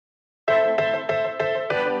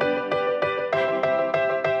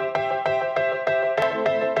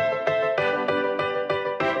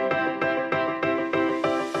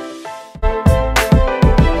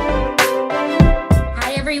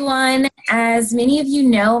As many of you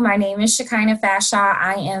know, my name is Shekinah Fashaw.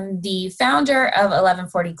 I am the founder of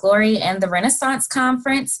 1140 Glory and the Renaissance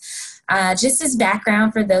Conference. Just as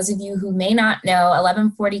background for those of you who may not know,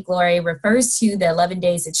 1140 Glory refers to the 11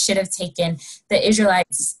 days it should have taken the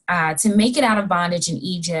Israelites to make it out of bondage in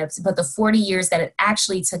Egypt, but the 40 years that it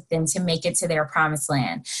actually took them to make it to their promised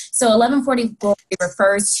land. So 1140 Glory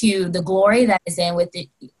refers to the glory that is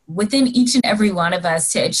within each and every one of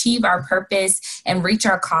us to achieve our purpose and reach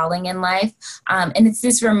our calling in life. And it's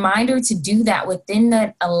this reminder to do that within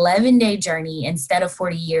that 11-day journey instead of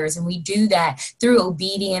 40 years. And we do that through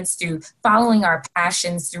obedience, through following our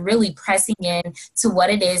passions, through really pressing in to what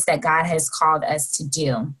it is that God has called us to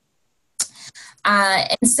do.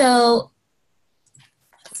 And so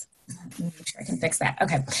make sure I can fix that.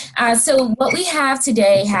 Okay. So what we have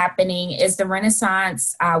today happening is the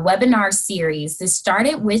Renaissance webinar series. This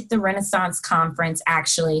started with the Renaissance Conference,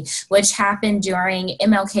 actually, which happened during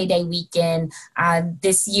MLK Day weekend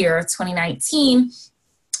this year, 2019.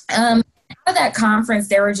 At that conference,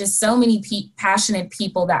 there were just so many passionate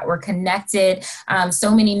people that were connected,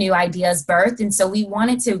 so many new ideas birthed. And so we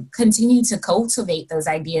wanted to continue to cultivate those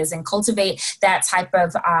ideas and cultivate that type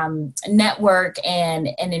of network and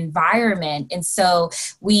an environment. And so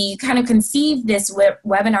we kind of conceived this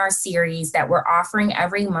webinar series that we're offering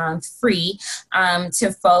every month free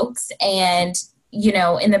to folks. And you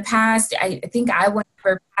know, in the past, I think I went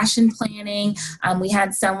for passion planning. We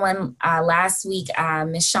had someone last week,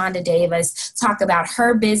 Ms. Shonda Davis, talk about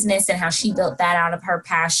her business and how she built that out of her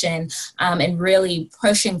passion and really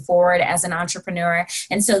pushing forward as an entrepreneur.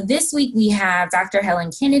 And so this week we have Dr.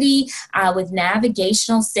 Helen Kennedy with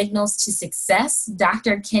Navigational Signals to Success.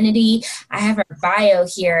 Dr. Kennedy, I have her bio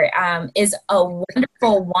here, is a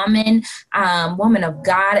wonderful woman, woman of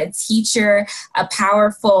God, a teacher, a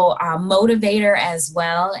powerful motivator as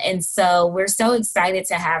well. And so we're so excited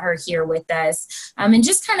to have her here with us. And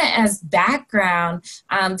just kind of as background,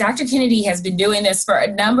 Dr. Kennedy has been doing this for a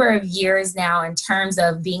number of years now in terms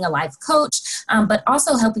of being a life coach, but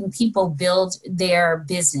also helping people build their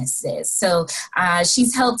businesses. So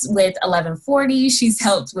she's helped with 1140, she's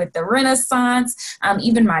helped with the Renaissance,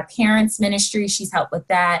 even my parents' ministry, she's helped with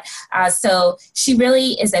that. So she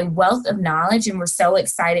really is a wealth of knowledge, and we're so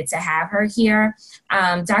excited to have her here.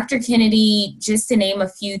 Dr. Kennedy, just to name a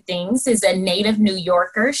few things, is a native New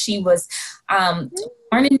Yorker. She was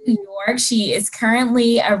born in New York. She is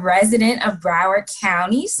currently a resident of Broward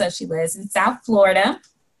County, so she lives in South Florida.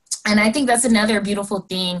 And I think that's another beautiful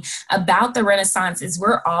thing about the Renaissance is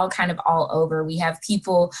we're all kind of all over. We have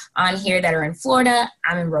people on here that are in Florida.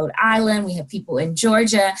 I'm in Rhode Island. We have people in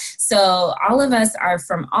Georgia. So all of us are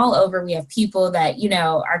from all over. We have people that, you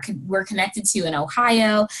know, we're connected to in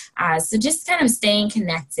Ohio. So just kind of staying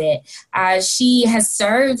connected. She has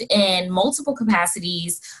served in multiple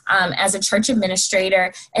capacities as a church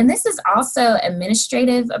administrator. And this is also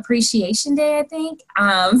Administrative Appreciation Day, I think.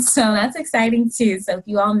 So that's exciting too. So if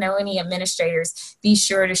you all know any administrators, be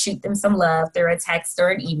sure to shoot them some love through a text or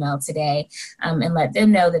an email today and let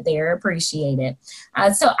them know that they are appreciated.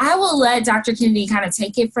 So I will let Dr. Kennedy kind of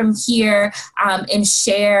take it from here and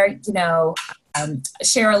share,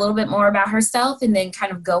 share a little bit more about herself and then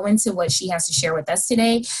kind of go into what she has to share with us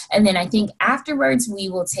today. And then I think afterwards we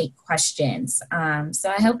will take questions. So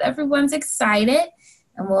I hope everyone's excited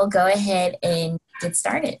and we'll go ahead and get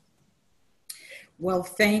started. Well,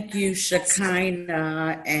 thank you,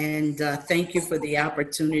 Shekinah, and thank you for the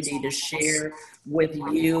opportunity to share with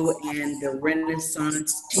you and the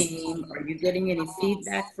Renaissance team. Are you getting any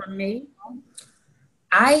feedback from me?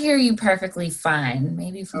 I hear you perfectly fine.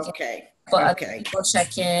 Maybe if we can people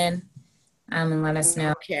check in and let us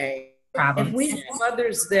know. Okay. Problems. If we have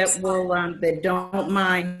others that will that don't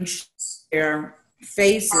mind share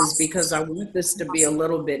faces, because I want this to be a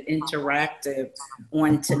little bit interactive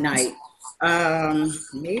on tonight.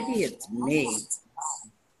 Maybe it's me.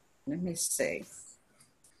 Let me see.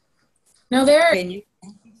 No, Can you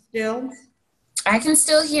still? I can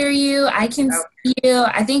still hear you. I can see you.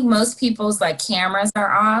 I think most people's cameras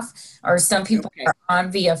are off, or some people are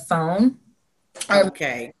on via phone or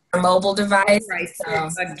mobile device. Right. So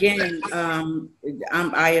again,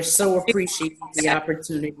 I so appreciate the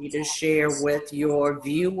opportunity to share with your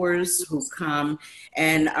viewers who come.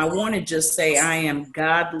 And I want to just say I am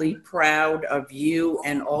godly proud of you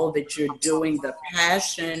and all that you're doing, the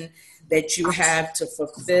passion that you have to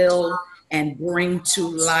fulfill and bring to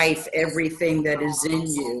life everything that is in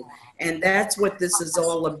you. And that's what this is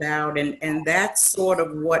all about. And that's sort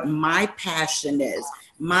of what my passion is.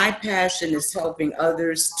 My passion is helping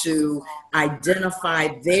others to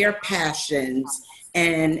identify their passions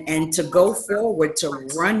and to go forward, to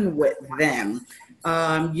run with them.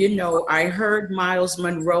 I heard Miles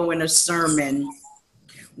Monroe in a sermon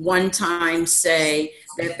one time say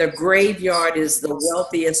that the graveyard is the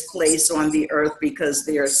wealthiest place on the earth because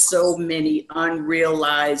there are so many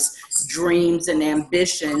unrealized dreams and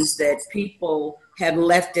ambitions that people have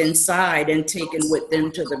left inside and taken with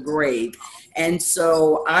them to the grave. And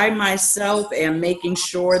so I myself am making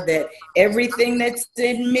sure that everything that's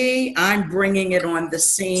in me, I'm bringing it on the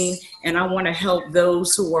scene, and I want to help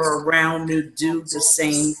those who are around me do the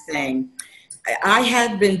same thing. I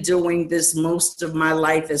have been doing this most of my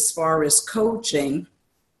life as far as coaching,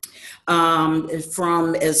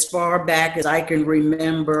 from as far back as I can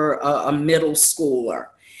remember, a middle schooler.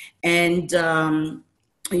 And,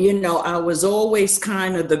 I was always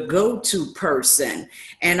kind of the go-to person,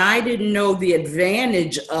 and I didn't know the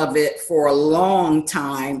advantage of it for a long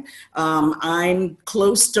time. I'm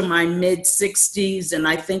close to my mid-60s, and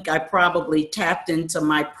I think I probably tapped into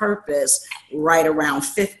my purpose right around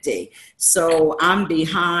 50. So I'm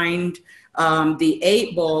behind the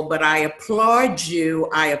eight ball, but I applaud you.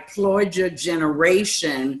 I applaud your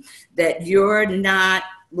generation that you're not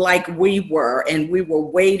like we were, and we were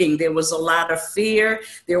waiting. There was a lot of fear.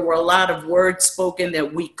 There were a lot of words spoken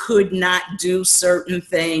that we could not do certain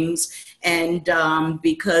things, and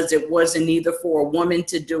because it wasn't either for a woman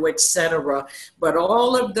to do, etc. But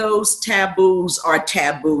all of those taboos are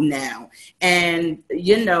taboo now. And,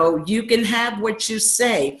 you can have what you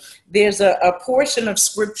say. There's a portion of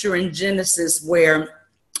scripture in Genesis where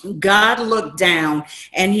God looked down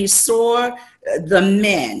and he saw the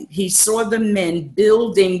men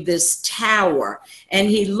building this tower, and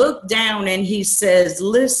he looked down and he says,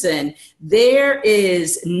 listen, there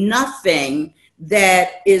is nothing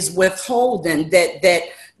that is withholden, that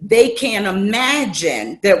they can't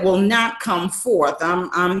imagine, that will not come forth.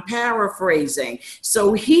 I'm paraphrasing.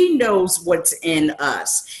 So he knows what's in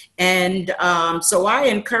us. And so I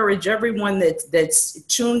encourage everyone that's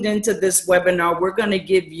tuned into this webinar. We're going to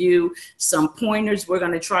give you some pointers. We're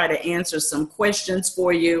going to try to answer some questions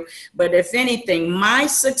for you. But if anything, my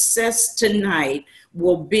success tonight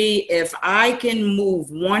will be if I can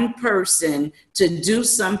move one person to do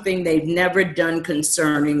something they've never done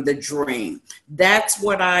concerning the dream. That's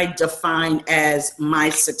what I define as my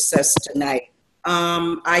success tonight.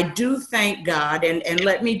 I do thank God, and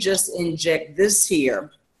let me just inject this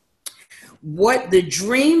here. What the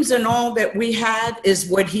dreams and all that we have is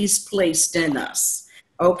what he's placed in us.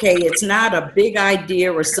 Okay, it's not a big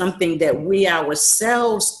idea or something that we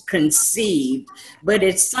ourselves conceived, but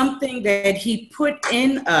it's something that he put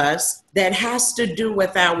in us that has to do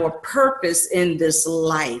with our purpose in this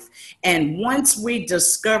life. And once we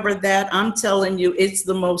discover that, I'm telling you, it's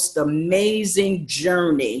the most amazing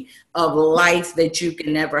journey of life that you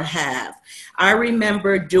can ever have. I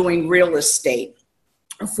remember doing real estate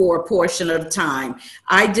for a portion of time.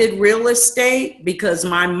 I did real estate because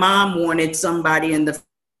my mom wanted somebody in the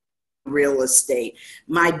real estate.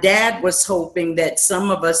 My dad was hoping that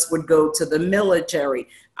some of us would go to the military.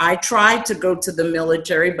 I tried to go to the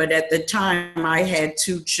military, but at the time I had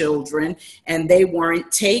 2 children and they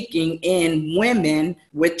weren't taking in women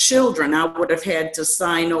with children. I would have had to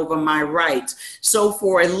sign over my rights. So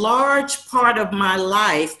for a large part of my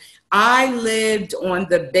life, I lived on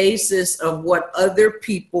the basis of what other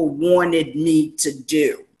people wanted me to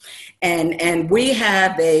do. And we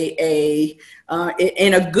have in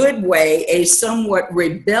a good way, a somewhat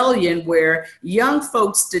rebellion where young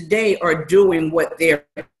folks today are doing what they're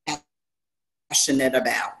passionate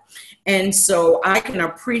about. And so I can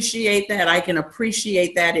appreciate that. I can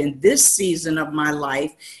appreciate that in this season of my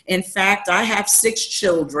life. In fact, I have 6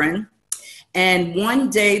 children. And one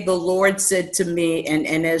day the Lord said to me,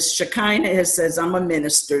 and as Shekinah has says, I'm a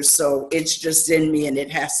minister, so it's just in me and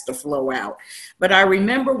it has to flow out. But I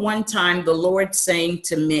remember one time the Lord saying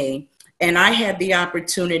to me, and I had the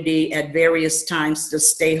opportunity at various times to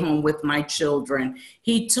stay home with my children.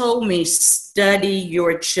 He told me, study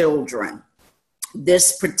your children.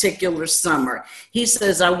 This particular summer, he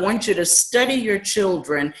says, I want you to study your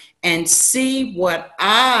children and see what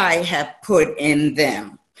I have put in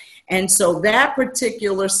them. And so that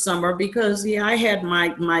particular summer, because I had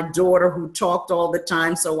my daughter who talked all the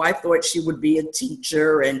time, so I thought she would be a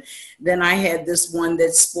teacher. And then I had this one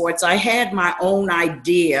that's sports. I had my own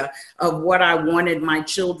idea of what I wanted my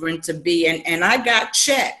children to be. And I got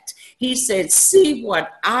checked. He said, see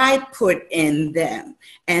what I put in them.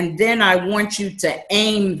 And then I want you to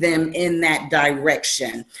aim them in that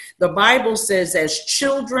direction. The Bible says, as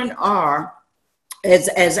children are,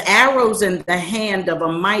 as arrows in the hand of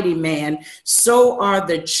a mighty man, so are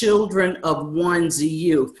the children of one's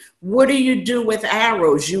youth. What do you do with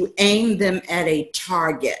arrows? You aim them at a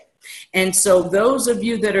target. And so those of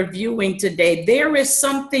you that are viewing today, there is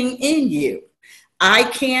something in you. I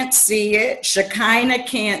can't see it. Shekinah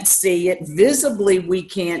can't see it. Visibly, we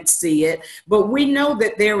can't see it. But we know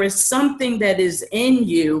that there is something that is in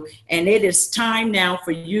you, and it is time now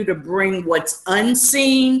for you to bring what's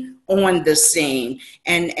unseen on the scene.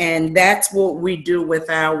 And that's what we do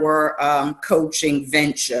with our coaching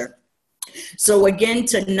venture. So again,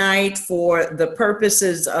 tonight, for the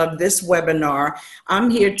purposes of this webinar,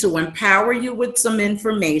 I'm here to empower you with some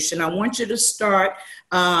information. I want you to start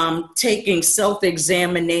taking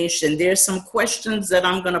self-examination. There's some questions that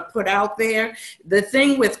I'm going to put out there. The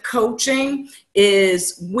thing with coaching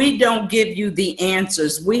is we don't give you the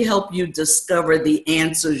answers. We help you discover the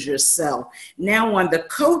answers yourself. Now, on the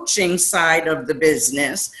coaching side of the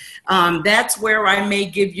business, that's where I may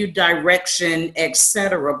give you direction,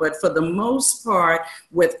 etc. But for the most part,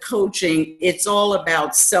 with coaching, it's all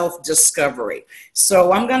about self-discovery.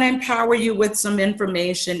 So I'm going to empower you with some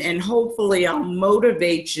information, and hopefully I'll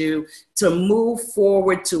motivate you to move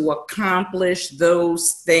forward to accomplish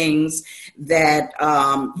those things that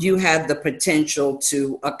you have the potential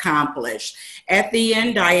to accomplish. At the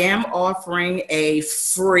end, I am offering a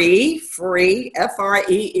free,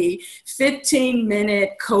 F-R-E-E,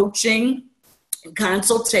 15-minute coaching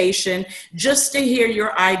consultation just to hear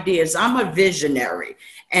your ideas. I'm a visionary.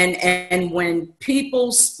 And when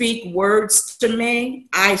people speak words to me,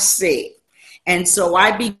 I see. And so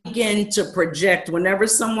I begin to project. Whenever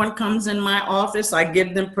someone comes in my office, I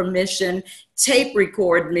give them permission, tape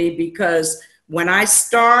record me, because when I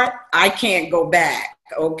start, I can't go back.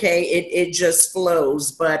 Okay, it just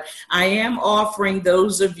flows. But I am offering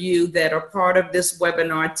those of you that are part of this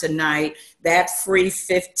webinar tonight that free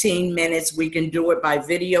 15 minutes. We can do it by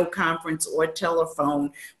video conference or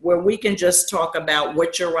telephone, where we can just talk about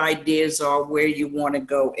what your ideas are, where you want to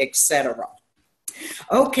go, etc.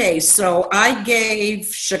 Okay, so I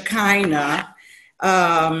gave Shekinah,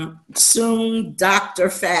 soon Dr.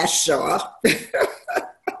 Fashaw,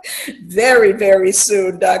 very, very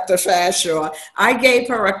soon, Dr. Fashaw. I gave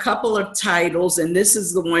her a couple of titles, and this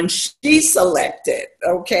is the one she selected,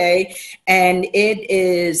 okay? And it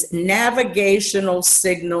is Navigational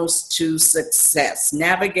Signals to Success.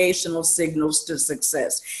 Navigational Signals to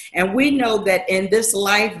Success. And we know that in this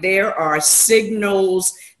life, there are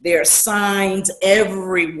signals, there are signs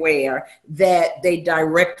everywhere that they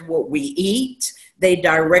direct what we eat. They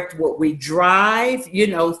direct what we drive, you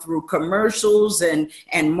know, through commercials and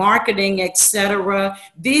marketing, etc.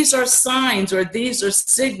 These are signs, or these are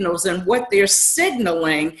signals, and what they're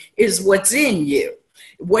signaling is what's in you.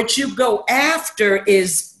 What you go after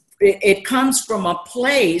is, it comes from a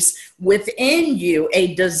place within you,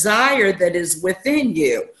 a desire that is within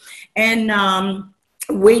you. And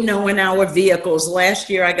we know in our vehicles,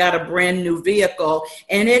 last year I got a brand new vehicle,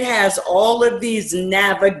 and it has all of these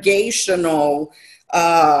navigational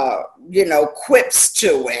quips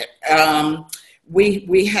to it. I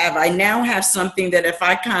now have something that if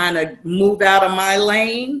I kind of move out of my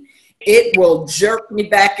lane, it will jerk me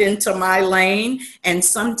back into my lane. And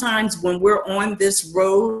sometimes when we're on this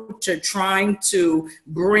road to trying to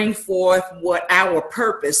bring forth what our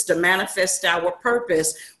purpose, to manifest our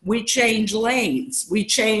purpose, we change lanes. We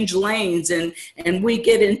change lanes and we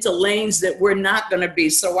get into lanes that we're not going to be.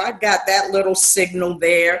 So I've got that little signal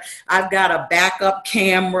there. I've got a backup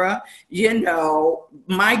camera. You know,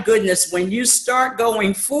 my goodness, when you start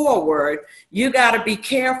going forward, you got to be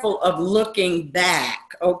careful of looking back.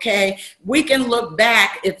 Okay, we can look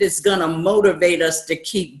back if it's going to motivate us to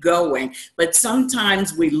keep going, but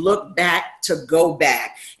sometimes we look back to go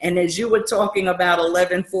back. And as you were talking about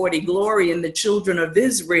 1140 glory and the children of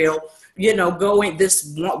Israel, you know, going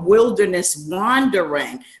this wilderness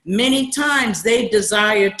wandering, many times they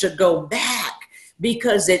desired to go back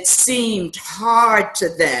because it seemed hard to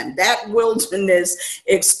them. That wilderness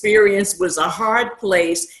experience was a hard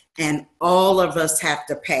place, and all of us have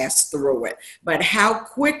to pass through it. But how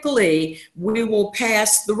quickly we will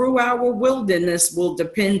pass through our wilderness will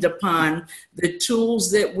depend upon the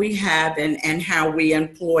tools that we have and how we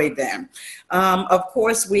employ them. Of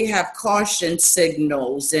course, we have caution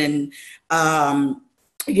signals, and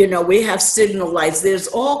we have signal lights. There's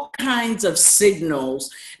all kinds of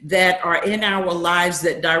signals that are in our lives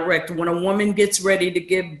that direct. When a woman gets ready to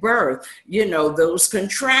give birth, you know, those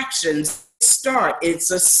contractions start. It's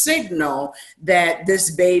a signal that this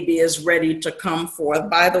baby is ready to come forth.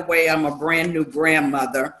 By the way, I'm a brand new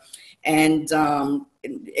grandmother, and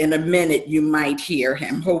in a minute you might hear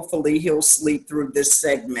him. Hopefully he'll sleep through this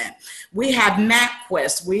segment. We have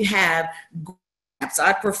MapQuest. We have Google Maps.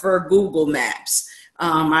 I prefer Google Maps.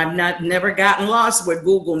 I've never gotten lost with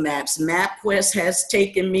Google Maps. MapQuest has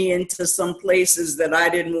taken me into some places that I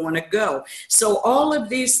didn't want to go. So all of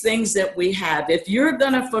these things that we have, if you're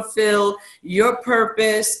going to fulfill your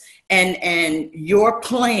purpose and your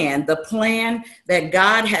plan, the plan that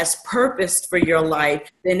God has purposed for your life,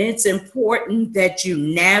 then it's important that you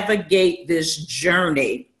navigate this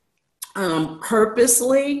journey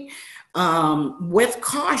purposely, with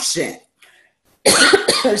caution.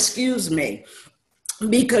 Excuse me.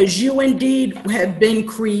 Because you indeed have been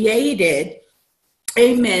created,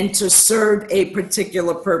 amen, to serve a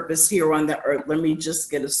particular purpose here on the earth. Let me just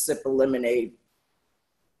get a sip of lemonade.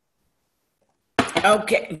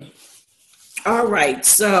 Okay. All right.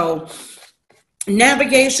 So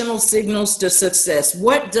navigational signals to success.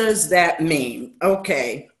 What does that mean?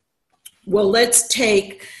 Okay. Well, let's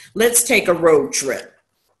take a road trip.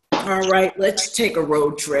 All right, let's take a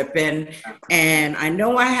road trip. And I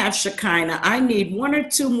know I have Shekinah. I need one or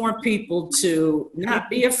two more people to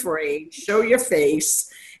not be afraid, show your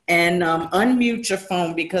face, and unmute your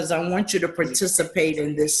phone, because I want you to participate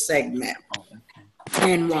in this segment.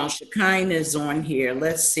 And while Shekinah is on here,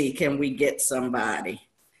 let's see, can we get somebody?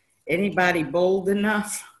 Anybody bold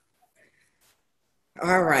enough?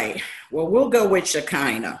 All right, well, we'll go with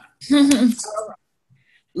Shekinah.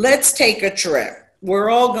 Let's take a trip.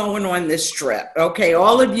 We're all going on this trip, okay?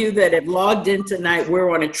 All of you that have logged in tonight,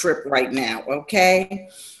 we're on a trip right now, okay?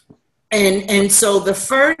 And so the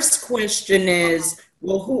first question is,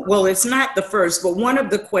 well, it's not the first, but one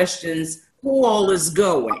of the questions, who all is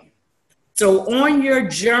going? So on your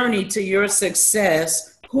journey to your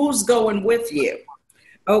success, who's going with you?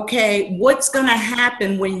 Okay, what's gonna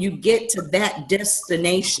happen when you get to that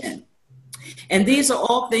destination? And these are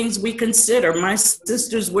all things we consider. My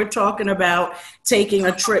sisters, we're talking about taking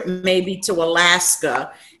a trip maybe to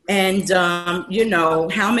Alaska. And, you know,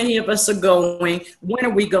 how many of us are going? When are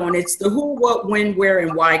we going? It's the who, what, when, where,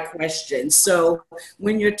 and why question. So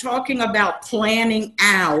when you're talking about planning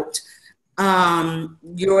out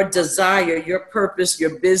your desire, your purpose,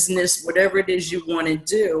 your business, whatever it is you want to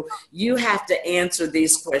do, you have to answer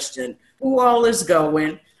these questions. Who all is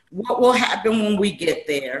going? What will happen when we get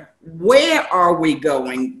there? Where are we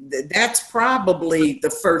going? That's probably the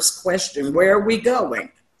first question. Where are we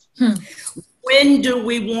going? When do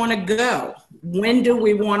we want to go? When do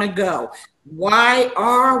we want to go? Why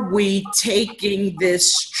are we taking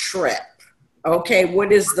this trip? Okay,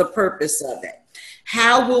 what is the purpose of it?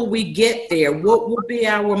 How will we get there? What will be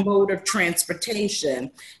our mode of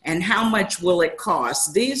transportation? And how much will it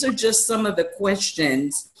cost? These are just some of the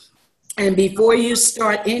questions. And before you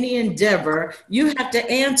start any endeavor, you have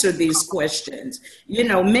to answer these questions. You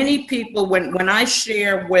know, many people, when I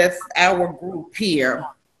share with our group here,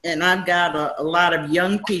 and I've got a lot of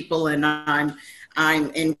young people, and I'm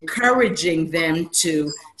encouraging them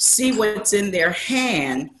to see what's in their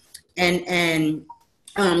hand and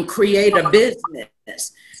create a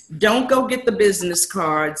business. Don't go get the business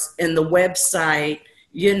cards and the website,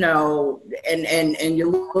 you know, and your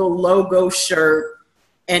little logo shirt,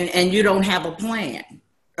 and you don't have a plan,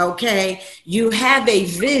 okay? You have a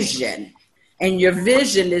vision, and your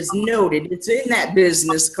vision is noted. It's in that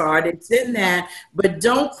business card, it's in that, but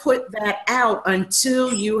don't put that out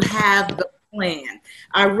until you have the plan.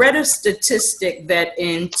 I read a statistic that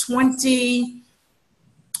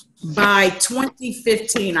by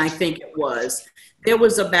 2015, I think it was, there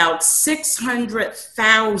was about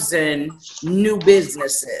 600,000 new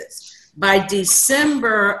businesses. By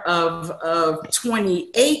December of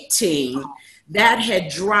 2018, that had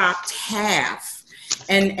dropped half.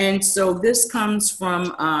 And so this comes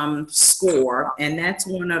from SCORE, and that's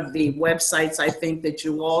one of the websites I think that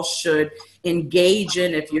you all should engage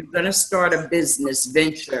in if you're going to start a business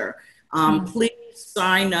venture. Please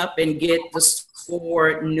sign up and get the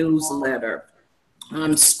SCORE newsletter,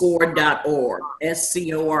 score.org,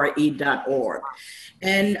 SCORE.org.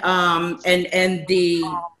 And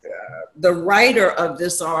the writer of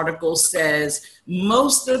this article says,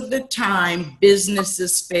 most of the time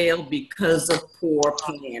businesses fail because of poor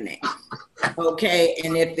planning. Okay,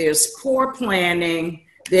 and if there's poor planning,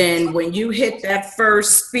 then when you hit that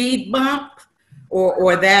first speed bump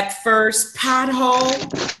or that first pothole,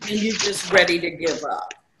 then you're just ready to give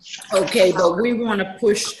up. Okay, but we want to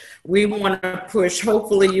push.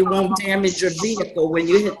 Hopefully you won't damage your vehicle when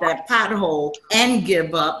you hit that pothole and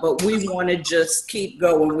give up, but we want to just keep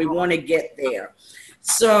going. We want to get there.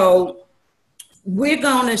 So we're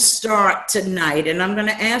going to start tonight, and I'm going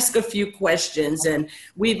to ask a few questions. And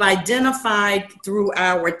we've identified through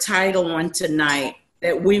our title on tonight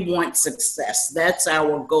that we want success. That's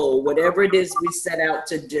our goal. Whatever it is we set out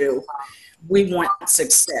to do, we want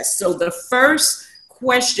success. So the first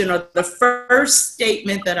question or the first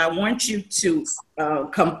statement that I want you to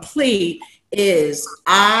complete is,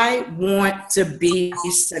 I want to be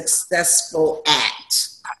successful at.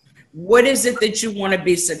 What is it that you want to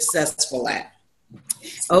be successful at?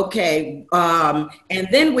 Okay, and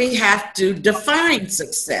then we have to define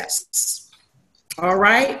success. All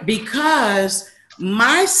right, because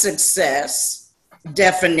my success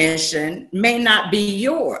definition may not be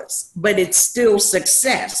yours, but it's still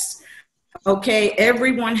success. Okay,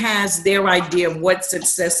 everyone has their idea of what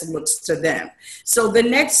success looks to them. So the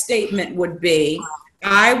next statement would be,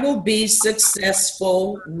 I will be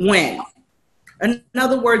successful when. In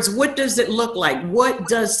other words, what does it look like? What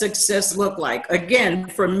does success look like? Again,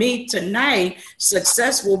 for me tonight,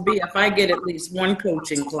 success will be if I get at least one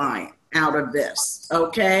coaching client out of this,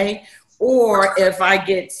 okay? Or if I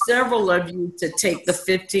get several of you to take the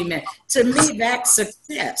 15 minutes. To me, that's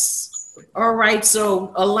success. All right,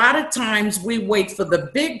 so a lot of times we wait for the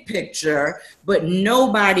big picture, but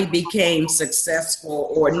nobody became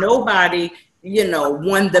successful, or nobody,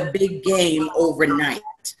 won the big game overnight.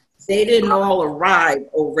 They didn't all arrive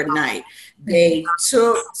overnight. They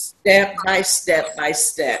took step by step by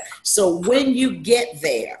step. So when you get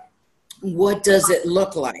there, what does it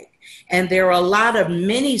look like? And there are a lot of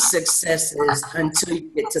mini successes until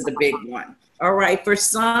you get to the big one. All right, for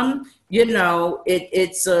some,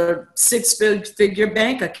 it's a 6-figure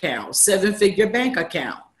bank account, 7-figure bank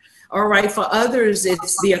account. All right, for others,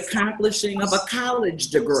 it's the accomplishing of a college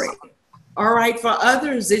degree. All right, for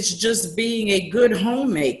others, it's just being a good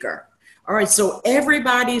homemaker. All right, so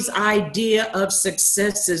everybody's idea of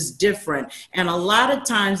success is different. And a lot of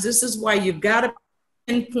times, this is why you've got to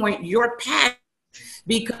pinpoint your passion.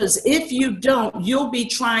 Because if you don't, you'll be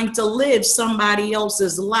trying to live somebody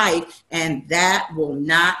else's life, and that will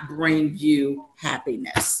not bring you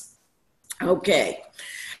happiness. Okay.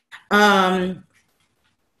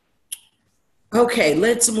 Okay,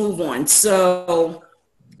 let's move on. So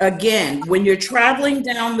again, when you're traveling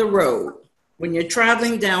down the road, when you're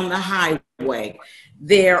traveling down the highway,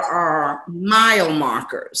 there are mile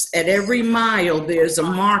markers. At every mile, there's a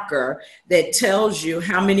marker that tells you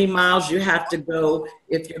how many miles you have to go.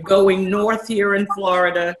 If you're going north here in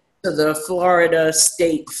Florida to the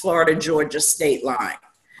Florida-Georgia state line.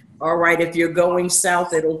 All right, if you're going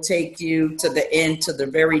south, it'll take you to the end, to the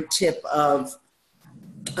very tip of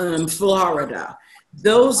Florida.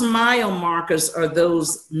 Those mile markers are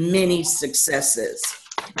those mini successes.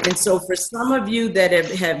 And so for some of you that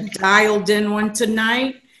have dialed in on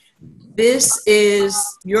tonight, this is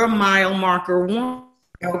your mile marker one,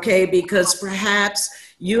 okay? Because perhaps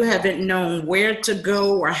you haven't known where to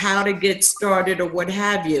go or how to get started or what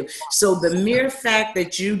have you. So the mere fact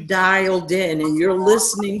that you dialed in and you're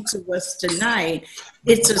listening to us tonight,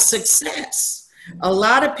 it's a success. A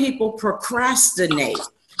lot of people procrastinate.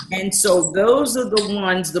 And so those are the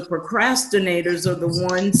ones, the procrastinators are the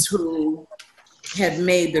ones who have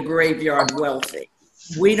made the graveyard wealthy.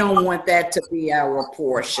 We don't want that to be our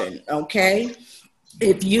portion, okay?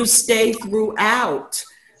 If you stay throughout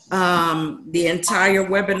the entire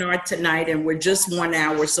webinar tonight, and we're just 1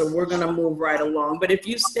 hour, so we're gonna move right along, but if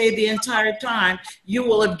you stay the entire time, you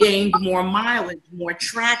will have gained more mileage, more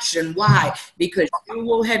traction. Why? Because you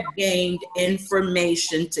will have gained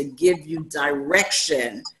information to give you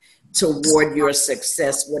direction toward your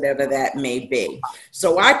success, whatever that may be.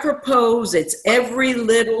 So I propose it's every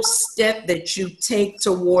little step that you take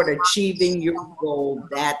toward achieving your goal.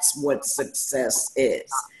 That's what success is.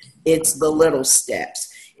 It's the little steps.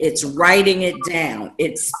 It's writing it down.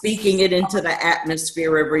 It's speaking it into the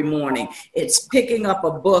atmosphere every morning. It's picking up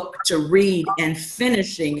a book to read and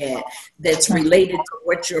finishing it that's related to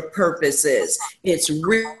what your purpose is. It's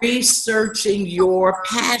researching your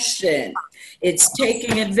passion. It's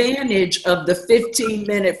taking advantage of the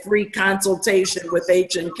 15-minute free consultation with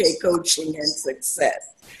H&K Coaching and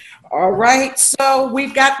Success. All right, so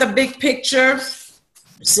we've got the big picture,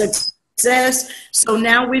 success. So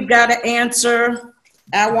now we've got to answer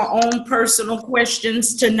our own personal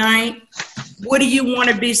questions tonight. What do you want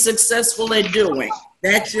to be successful at doing?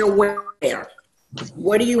 That's your where.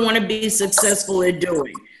 What do you want to be successful at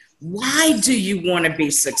doing? Why do you want to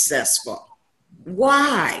be successful?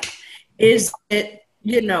 Why? Is it,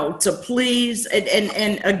 to please,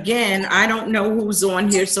 and again, I don't know who's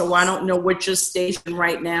on here, so I don't know what your station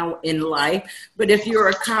right now in life, but if you're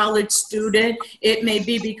a college student, it may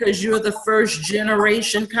be because you're the first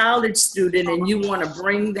generation college student and you want to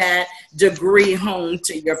bring that degree home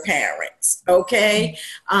to your parents, okay?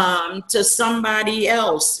 To somebody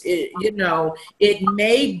else, it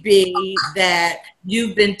may be that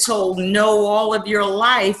you've been told no all of your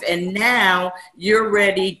life, and now you're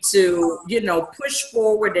ready to, push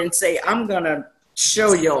forward and say, I'm going to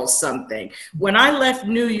show y'all something. When I left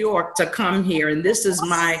New York to come here, and this is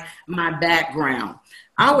my background,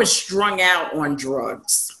 I was strung out on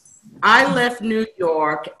drugs. I left New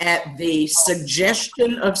York at the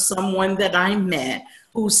suggestion of someone that I met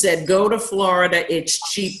who said, go to Florida,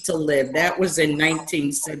 it's cheap to live. That was in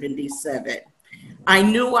 1977. I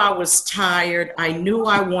knew I was tired. I knew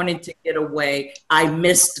I wanted to get away. I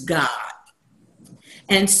missed God.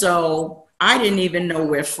 And so I didn't even know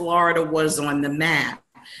where Florida was on the map.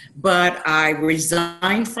 But I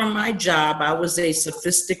resigned from my job. I was a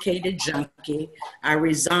sophisticated junkie. I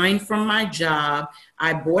resigned from my job.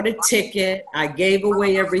 I bought a ticket. I gave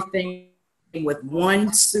away everything with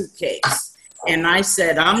one suitcase. And I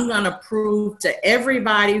said, I'm going to prove to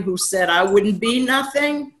everybody who said I wouldn't be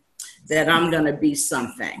nothing that I'm going to be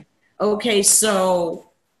something. Okay,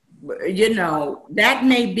 so, that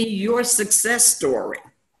may be your success story.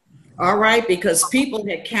 All right, because people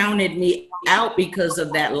had counted me out because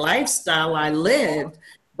of that lifestyle I lived,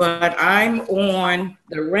 but I'm on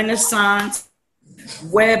the Renaissance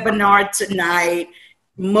webinar tonight,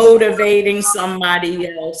 motivating somebody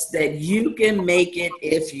else that you can make it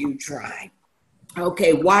if you try.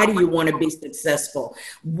 Okay, why do you want to be successful?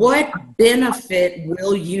 What benefit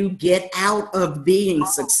will you get out of being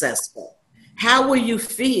successful? How will you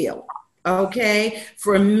feel? Okay,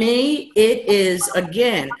 for me, it is,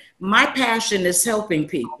 again, my passion is helping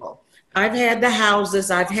people. I've had the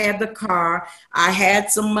houses, I've had the car, I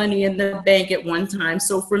had some money in the bank at one time.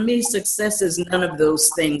 So for me, success is none of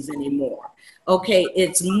those things anymore. Okay,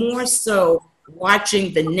 it's more so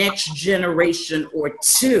watching the next generation or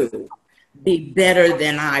two be better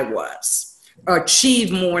than I was, or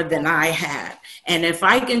achieve more than I had. And if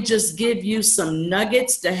I can just give you some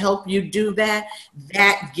nuggets to help you do that,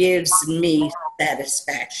 that gives me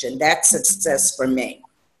satisfaction. That's success for me.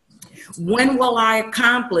 When will I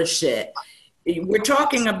accomplish it? We're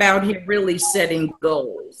talking about here really setting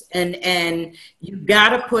goals, and you've got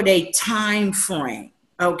to put a time frame.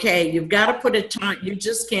 Okay, you've got to put a time. You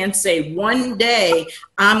just can't say one day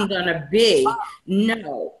I'm going to be.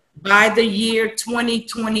 No, by the year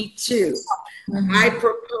 2022, I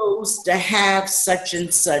propose to have such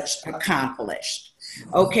and such accomplished.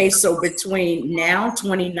 Okay, so between now,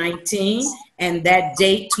 2019, and that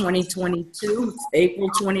date, 2022, April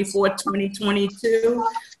 24th, 2022,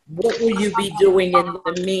 what will you be doing in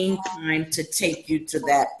the meantime to take you to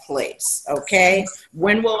that place? Okay,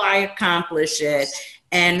 when will I accomplish it?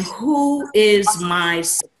 And who is my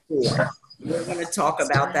support? We're going to talk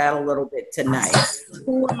about that a little bit tonight.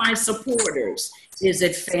 Who are my supporters? Is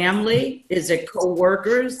it family? Is it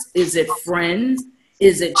coworkers? Is it friends?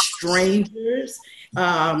 Is it strangers?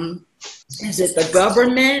 Is it the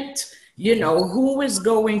government? Who is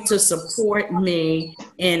going to support me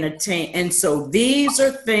in attain? And so these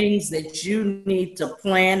are things that you need to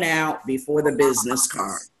plan out before the business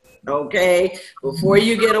card. Okay, before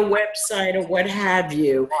you get a website or what have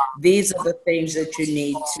you, these are the things that you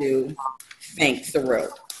need to think through.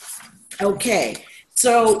 Okay,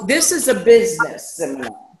 so this is a business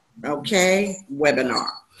seminar, okay, webinar.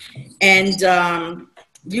 And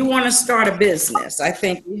you want to start a business. I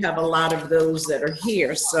think we have a lot of those that are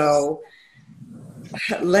here. So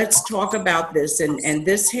let's talk about this. And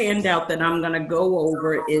this handout that I'm going to go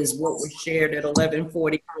over is what was shared at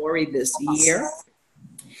 1140 Glory this year.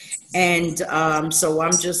 And so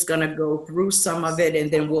I'm just going to go through some of it, and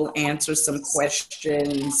then we'll answer some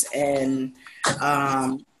questions, and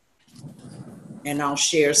I'll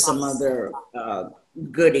share some other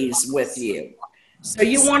goodies with you. So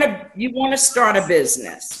you want to start a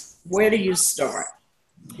business. Where do you start?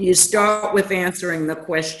 You start with answering the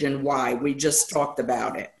question why. We just talked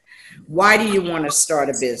about it. Why do you want to start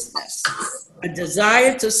a business? A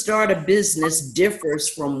desire to start a business differs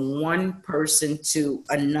from one person to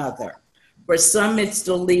another. For some, it's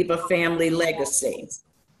to leave a family legacy.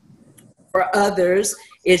 For others,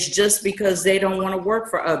 it's just because they don't want to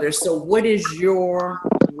work for others. So what is your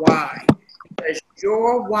why? Because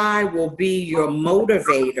your why will be your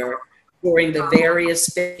motivator during the various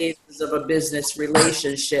phases of a business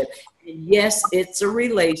relationship. And yes, it's a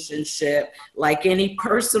relationship. Like any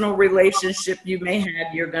personal relationship you may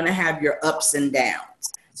have, you're going to have your ups and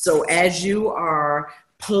downs. So as you are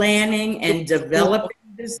planning and developing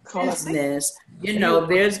this business,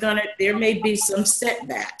 there may be some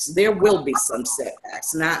setbacks. There will be some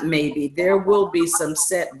setbacks, not maybe. There will be some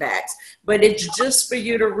setbacks, but it's just for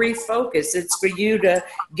you to refocus. It's for you to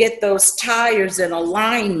get those tires in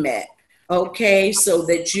alignment. Okay, so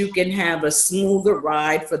that you can have a smoother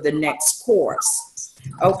ride for the next course.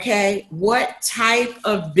 Okay, what type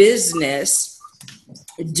of business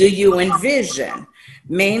do you envision?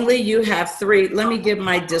 Mainly you have three. Let me give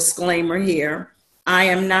my disclaimer here. I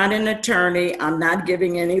am not an attorney. I'm not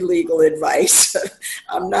giving any legal advice.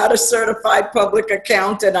 I'm not a certified public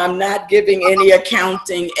accountant. I'm not giving any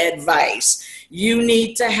accounting advice. You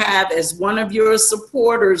need to have as one of your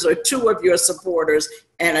supporters or two of your supporters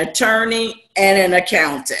an attorney and an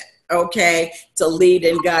accountant, okay, to lead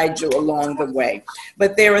and guide you along the way.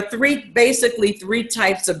 But there are basically three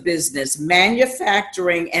types of business: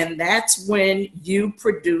 manufacturing, and that's when you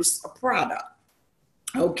produce a product.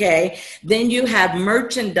 Okay, then you have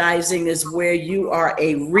merchandising, is where you are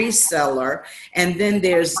a reseller, and then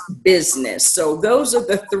there's business. So those are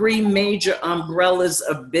the three major umbrellas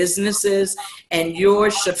of businesses, and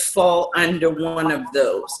yours should fall under one of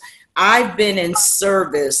those. I've been in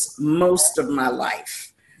service most of my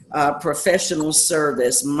life. Professional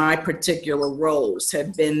service, my particular roles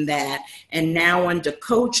have been that, and now under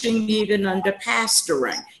coaching, even under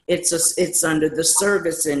pastoring, it's under the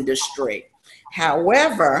service industry.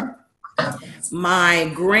 However, my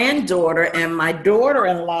granddaughter and my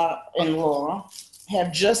daughter-in-law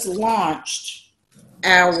have just launched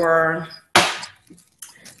our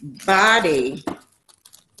body.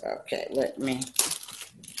 Okay, let me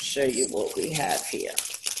show you what we have here.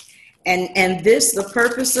 And this, the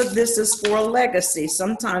purpose of this is for a legacy.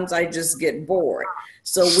 Sometimes I just get bored.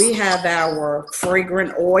 So we have our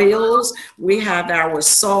fragrant oils, we have our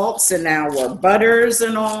salts and our butters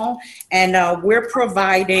and all, and we're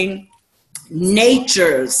providing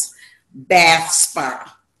nature's bath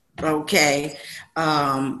spa, okay?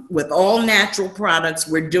 With all natural products.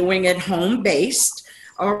 We're doing it home-based.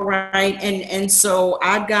 All right, and so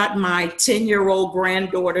I've got my 10-year-old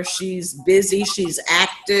granddaughter. She's busy, she's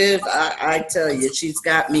active. I tell you, she's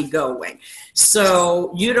got me going.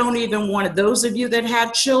 So you don't even want to, those of you that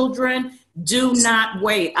have children, do not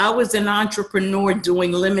wait. I was an entrepreneur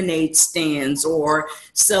doing lemonade stands or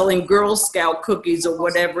selling Girl Scout cookies or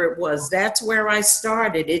whatever it was. That's where I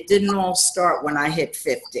started. It didn't all start when I hit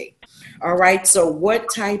 50. All right, so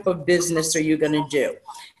what type of business are you going to do?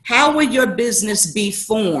 How will your business be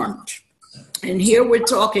formed? And here we're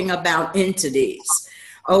talking about entities.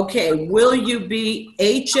 Okay, will you be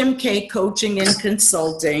HMK Coaching and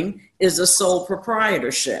Consulting is a sole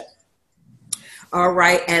proprietorship. All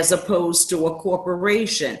right, as opposed to a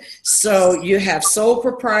corporation. So you have sole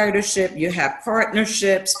proprietorship, you have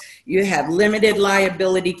partnerships, you have limited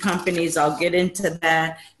liability companies. I'll get into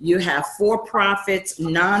that. You have for-profits,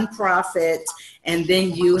 nonprofits, and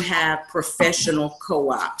then you have professional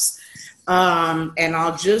co-ops. And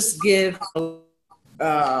I'll just give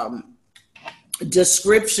a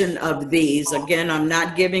description of these. Again, I'm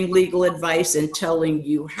not giving legal advice and telling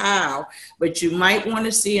you how, but you might want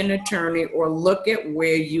to see an attorney or look at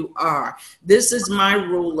where you are. This is my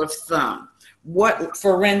rule of thumb. What,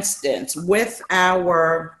 for instance, with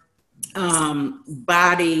our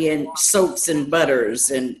body and soaps and butters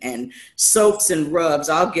and soaps and rubs,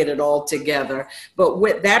 I'll get it all together. But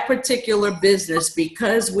with that particular business,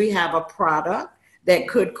 because we have a product that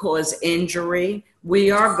could cause injury,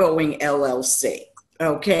 we are going LLC,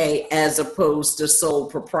 okay, as opposed to sole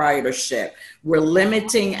proprietorship. We're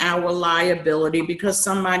limiting our liability because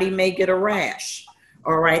somebody may get a rash,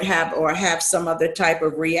 all right, have some other type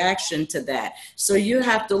of reaction to that. So you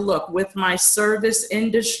have to look. With my service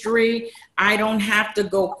industry, I don't have to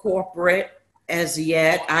go corporate as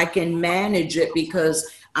yet. I can manage it because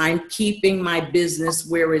I'm keeping my business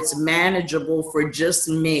where it's manageable for just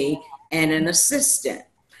me and an assistant.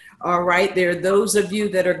 All right, there are those of you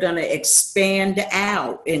that are going to expand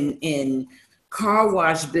out in car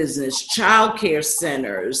wash business, childcare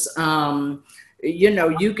centers. You know,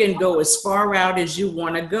 you can go as far out as you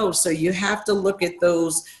want to go. So you have to look at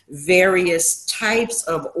those various types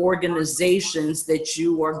of organizations that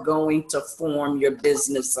you are going to form your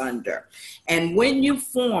business under. And when you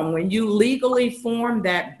legally form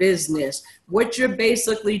that business, what you're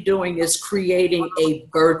basically doing is creating a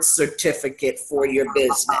birth certificate for your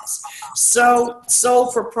business. So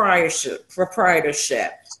sole proprietorship.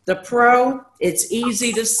 The pro, it's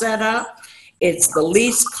easy to set up. It's the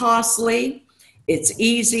least costly. It's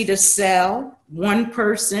easy to sell. One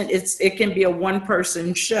person, it can be a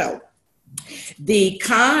one-person show. The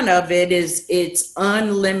con of it is it's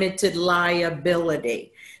unlimited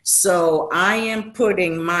liability. So I am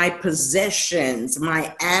putting my possessions,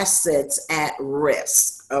 my assets at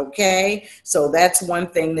risk, okay? So that's one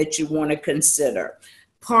thing that you want to consider.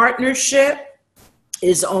 Partnership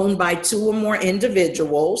is owned by two or more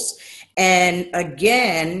individuals. And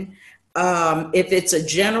again, If it's a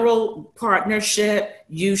general partnership,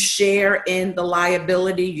 you share in the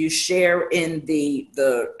liability, you share in the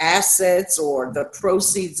assets or the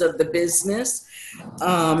proceeds of the business.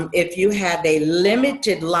 If you have a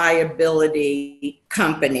limited liability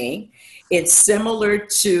company, it's similar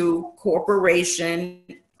to corporation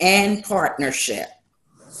and partnership.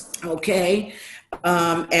 Okay.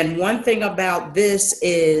 And one thing about this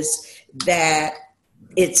is that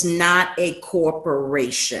it's not a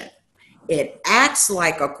corporation. It acts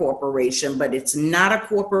like a corporation, but it's not a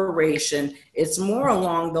corporation. It's more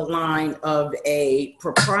along the line of a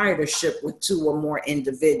proprietorship with two or more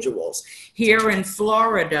individuals. Here in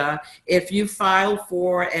Florida, if you file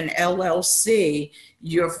for an LLC,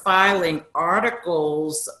 you're filing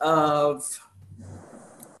articles of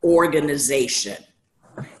organization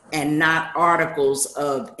and not articles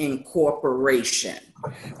of incorporation.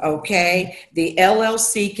 Okay, the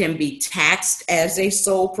LLC can be taxed as a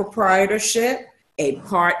sole proprietorship, a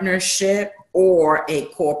partnership, or a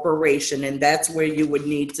corporation, and that's where you would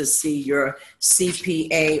need to see your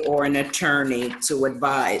CPA or an attorney to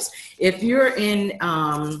advise. If you're in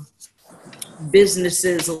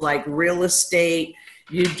businesses like real estate,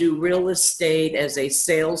 you do real estate as a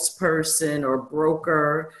salesperson or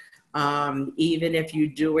broker, even if you're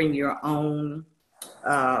doing your own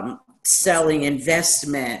selling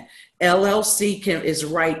investment, LLC is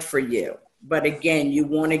right for you. But again, you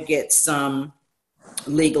want to get some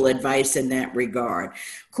legal advice in that regard.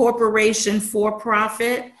 Corporation for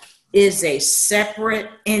profit is a separate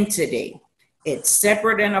entity. It's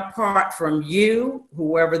separate and apart from you,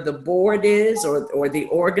 whoever the board is or the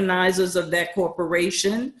organizers of that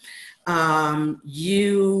corporation. The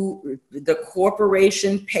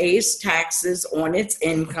corporation pays taxes on its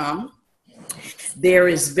income. There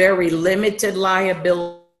is very limited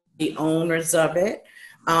liability owners of it.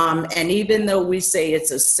 And even though we say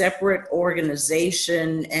it's a separate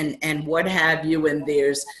organization and what have you, and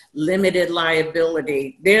there's limited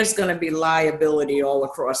liability, there's going to be liability all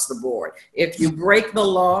across the board. If you break the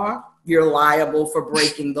law, you're liable for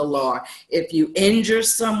breaking the law. If you injure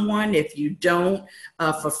someone, if you don't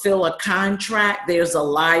fulfill a contract, there's a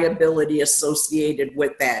liability associated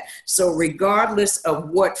with that. So regardless of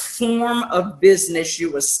what form of business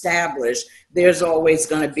you establish, there's always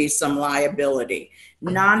going to be some liability.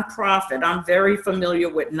 Nonprofit, I'm very familiar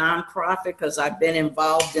with nonprofit because I've been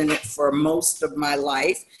involved in it for most of my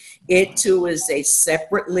life. It too is a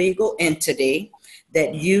separate legal entity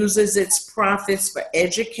that uses its profits for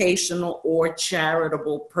educational or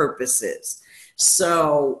charitable purposes.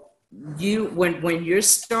 So when you're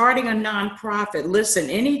starting a nonprofit, listen,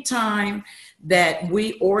 anytime that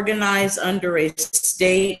we organize under a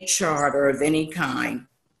state charter of any kind,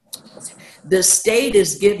 the state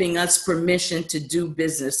is giving us permission to do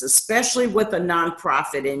business, especially with a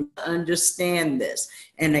nonprofit, and understand this.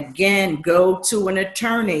 And again, go to an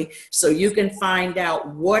attorney so you can find out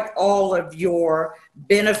what all of your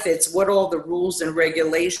benefits, what all the rules and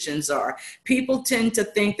regulations are. People tend to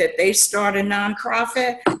think that they start a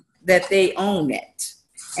nonprofit, that they own it.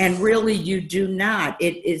 And really, you do not.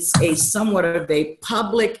 It is a somewhat of a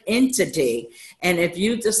public entity. And if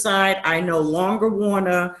you decide, I no longer want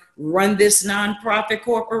to run this nonprofit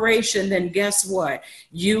corporation, then guess what?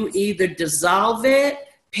 You either dissolve it,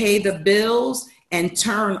 pay the bills, and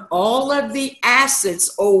turn all of the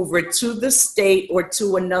assets over to the state or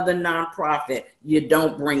to another nonprofit. You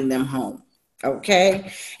don't bring them home.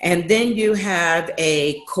 Okay? And then you have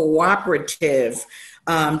a cooperative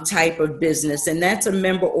type of business, and that's a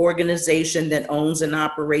member organization that owns and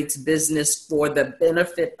operates business for the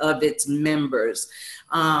benefit of its members.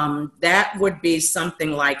 That would be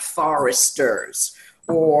something like foresters,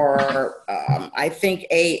 or I think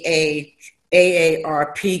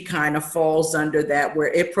AARP kind of falls under that,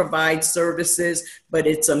 where it provides services, but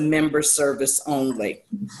it's a member service only.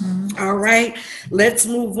 Mm-hmm. All right, let's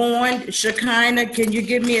move on. Shekinah, can you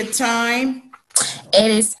give me a time? It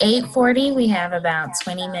is 8:40. We have about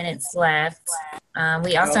 20 minutes left.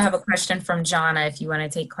 We also have a question from Jonna if you want to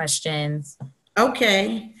take questions.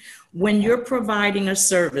 Okay. When you're providing a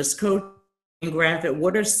service, Coach Graphic,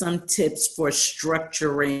 what are some tips for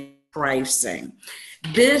structuring pricing?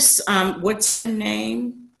 This, what's the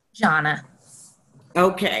name? Jonna.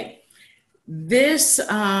 Okay. This,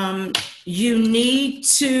 you need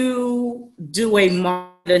to do a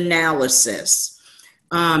market analysis.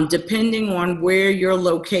 Depending on where your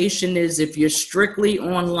location is, if you're strictly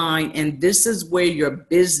online, and this is where your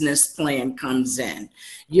business plan comes in.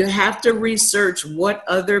 You have to research what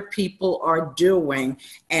other people are doing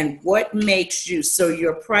and what makes you, so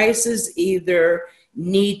your prices either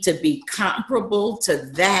need to be comparable to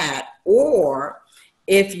that, or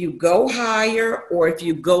If you go higher or if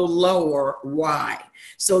you go lower, why?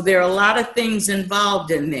 So there are a lot of things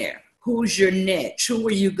involved in there. Who's your niche? Who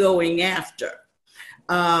are you going after?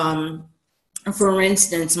 For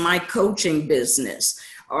instance, my coaching business,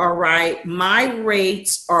 all right, my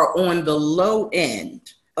rates are on the low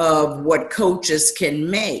end of what coaches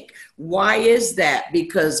can make. Why is that?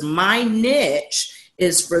 Because my niche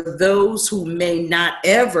is for those who may not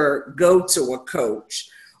ever go to a coach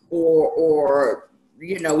or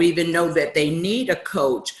even know that they need a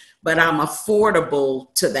coach, but I'm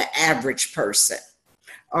affordable to the average person.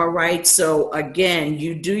 All right. So again,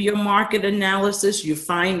 you do your market analysis, you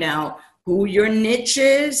find out who your niche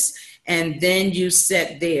is, and then you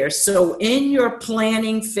set there. So in your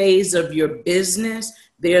planning phase of your business,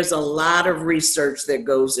 there's a lot of research that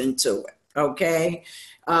goes into it. Okay.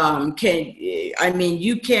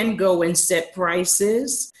 You can go and set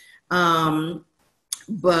prices.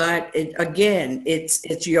 But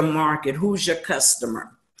it's your market. Who's your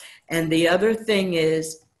customer? And the other thing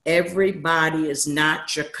is, everybody is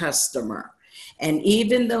not your customer. And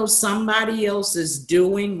even though somebody else is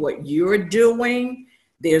doing what you're doing,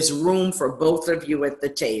 there's room for both of you at the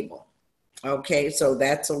table. Okay, so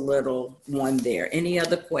that's a little one there. Any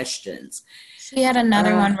other questions? She had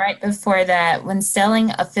another one right before that. When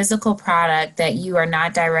selling a physical product that you are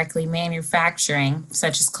not directly manufacturing,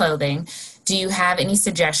 such as clothing, do you have any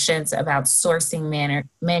suggestions about sourcing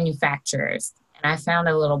manufacturers? And I found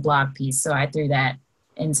a little blog piece, so I threw that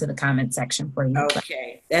into the comment section for you.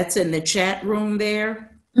 Okay, that's in the chat room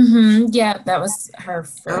there? Mm-hmm. Yeah, that was her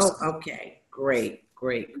first. Oh, okay, great.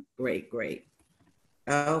 Okay,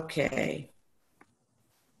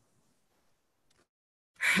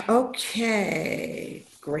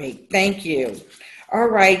 great, thank you. All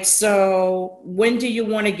right, so when do you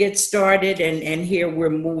want to get started? And here we're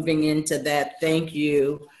moving into that. Thank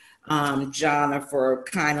you, Jonna, for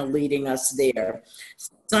kind of leading us there.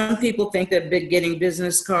 Some people think that getting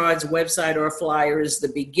business cards, website, or flyer is the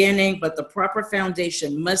beginning, but the proper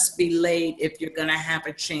foundation must be laid if you're going to have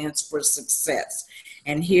a chance for success.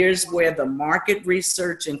 And here's where the market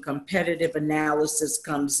research and competitive analysis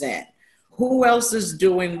comes in. Who else is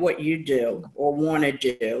doing what you do or want to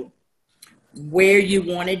do? Where you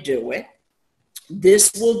want to do it. This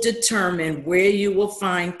will determine where you will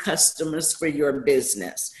find customers for your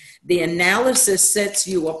business. The analysis sets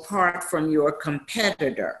you apart from your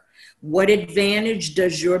competitor. What advantage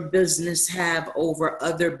does your business have over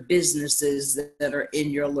other businesses that are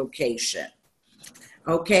in your location?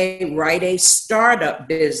 Okay, write a startup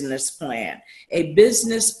business plan. A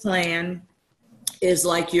business plan is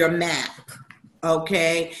like your map.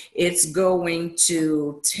 Okay, it's going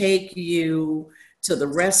to take you to the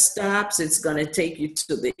rest stops. It's going to take you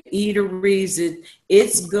to the eateries.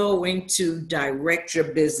 It's going to direct your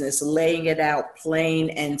business, laying it out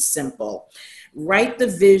plain and simple. Write the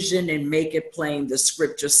vision and make it plain. The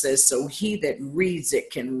scripture says, so he that reads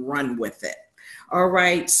it can run with it. All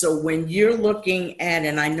right. So when you're looking at,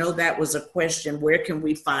 and I know that was a question, where can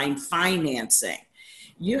we find financing?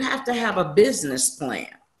 You have to have a business plan.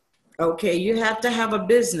 Okay, you have to have a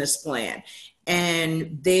business plan.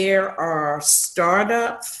 And there are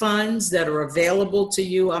startup funds that are available to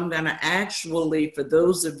you. I'm going to actually, for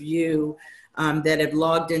those of you that have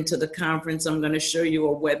logged into the conference, I'm going to show you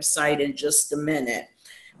a website in just a minute.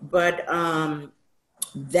 But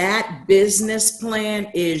that business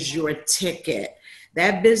plan is your ticket.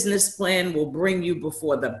 That business plan will bring you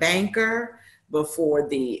before the banker, before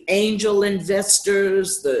the angel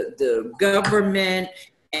investors, the government.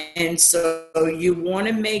 And so you want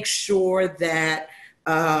to make sure that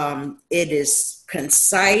it is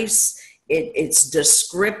concise, it's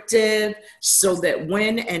descriptive, so that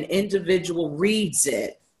when an individual reads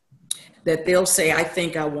it, that they'll say, I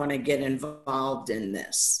think I want to get involved in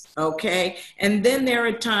this. Okay. And then there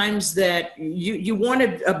are times that you want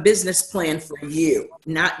a business plan for you,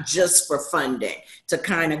 not just for funding, to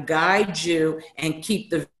kind of guide you and keep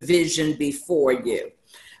the vision before you.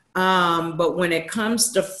 But when it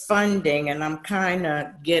comes to funding, and I'm kind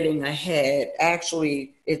of getting ahead,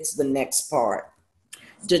 actually, it's the next part.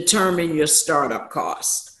 Determine your startup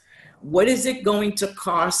cost. What is it going to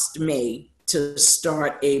cost me to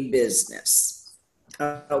start a business?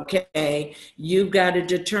 Okay, you've got to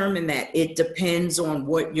determine that. It depends on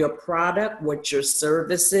what your product, what your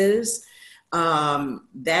service is.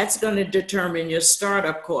 That's going to determine your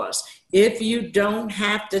startup cost. If you don't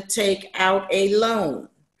have to take out a loan,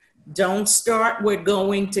 don't start with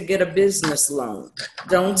going to get a business loan.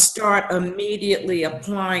 Don't start immediately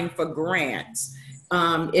applying for grants.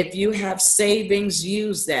 If you have savings,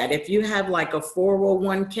 use that. If you have like a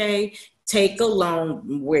 401k, take a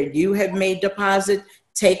loan where you have made deposit,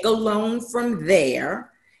 take a loan from there,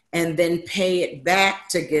 and then pay it back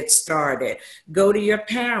to get started. Go to your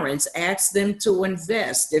parents, ask them to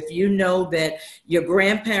invest. If you know that your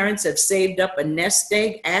grandparents have saved up a nest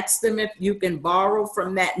egg, ask them if you can borrow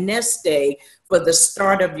from that nest egg for the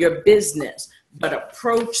start of your business, but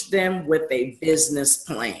approach them with a business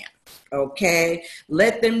plan. Okay,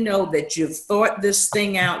 let them know that you've thought this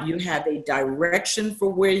thing out, you have a direction for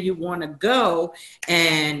where you want to go,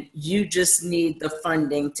 and you just need the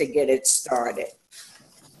funding to get it started.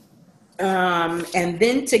 And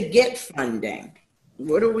then to get funding,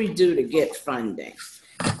 what do we do to get funding?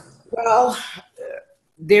 Well,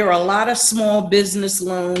 there are a lot of small business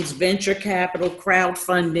loans, venture capital,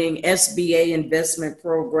 crowdfunding, SBA investment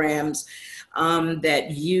programs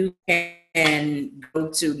that you can go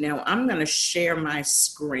to. Now, I'm going to share my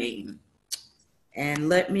screen and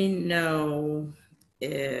let me know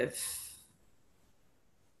if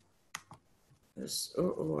this,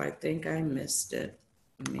 oh, I think I missed it.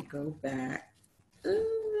 Let me go back.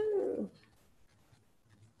 Ooh.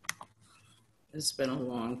 It's been a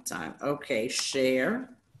long time. Okay, share.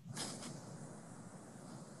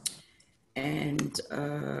 And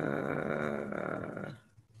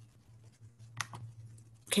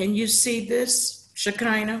can you see this,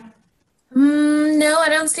 Shekinah? No, I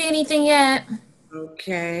don't see anything yet.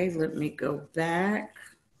 Okay, let me go back.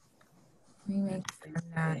 Let me make sure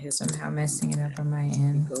I'm not somehow messing it up on my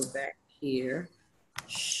end. Go back here.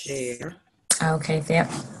 Share. Okay, yep.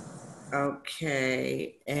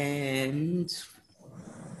 Okay, and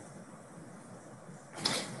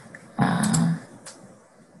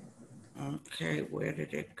okay, where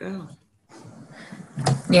did it go?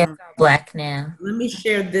 Yeah, it's all black now. Let me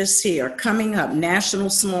share this here. Coming up, National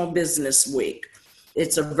Small Business Week.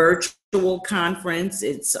 It's a virtual conference.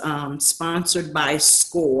 It's sponsored by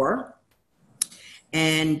SCORE.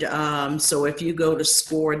 And so if you go to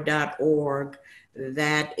score.org,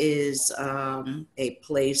 that is a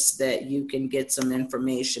place that you can get some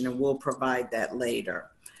information, and we'll provide that later.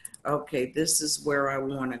 Okay, this is where I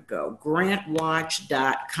want to go.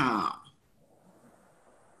 Grantwatch.com.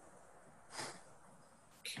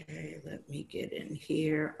 Okay, let me get in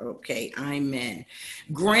here. Okay, I'm in.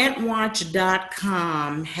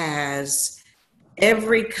 Grantwatch.com has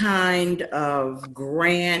every kind of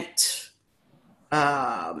grant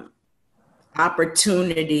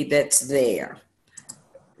opportunity that's there.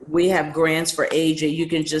 We have grants for Asia. You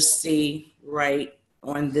can just see right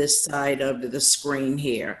on this side of the screen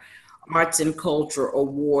here. Arts and culture,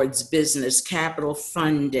 awards, business, capital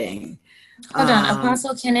funding. Hold on,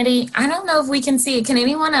 Apostle Kennedy. I don't know if we can see it. Can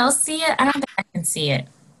anyone else see it? I don't think I can see it.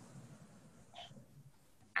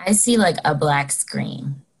 I see like a black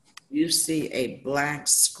screen. You see a black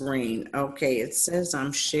screen. Okay, it says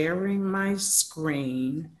I'm sharing my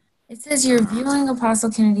screen. It says you're viewing Apostle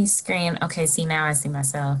Kennedy's screen. Okay, see, now I see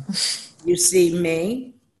myself. You see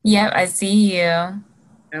me? Yep, I see you.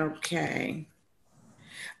 Okay.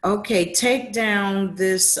 Okay, take down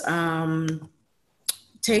this website,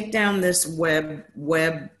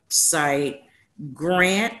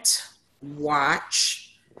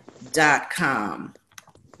 grantwatch.com.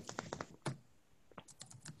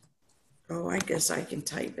 Oh, I guess I can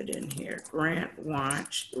type it in here. Grant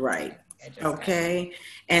Watch, right. Okay.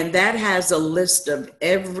 And that has a list of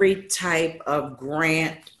every type of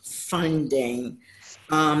grant funding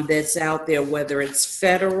that's out there, whether it's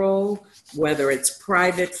federal, whether it's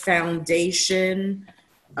private foundation.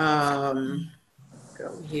 Go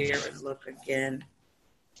here and look again.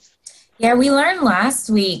 Yeah, we learned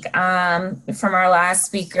last week from our last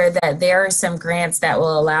speaker that there are some grants that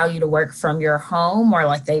will allow you to work from your home, or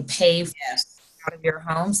like they pay out of your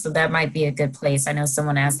home. So that might be a good place. I know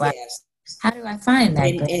someone asked last week, how do I find that?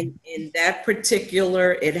 In that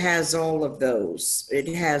particular, it has all of those. It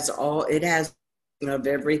has of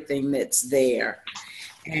everything that's there.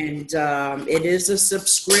 And it is a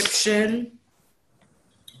subscription.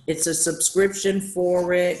 It's a subscription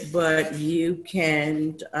for it, but you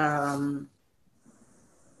can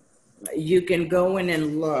go in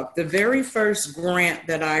and look. The very first grant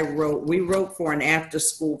that we wrote for an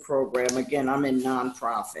after-school program. Again, I'm in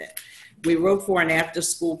nonprofit. We wrote for an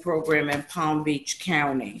after-school program in Palm Beach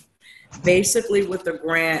County. Basically, with the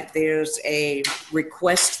grant, there's a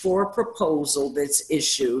request for a proposal that's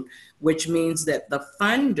issued, which means that the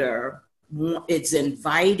funder is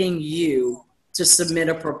inviting you to submit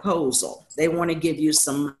a proposal. They want to give you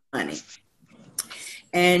some money.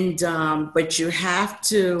 And, but you have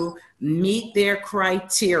to meet their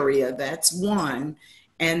criteria. That's one.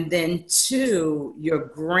 And then two, your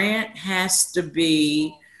grant has to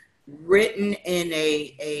be written in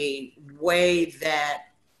a way that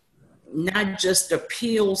not just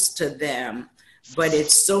appeals to them, but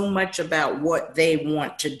it's so much about what they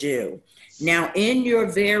want to do. Now, in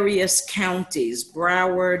your various counties,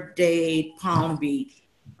 Broward, Dade, Palm Beach,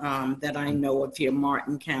 that I know of here,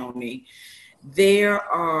 Martin County, there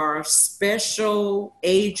are special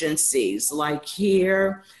agencies like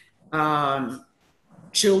here,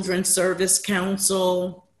 Children's Service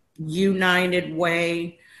Council, United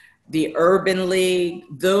Way, the Urban League.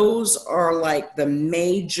 Those are like the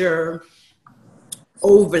major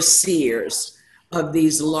overseers of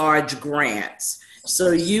these large grants.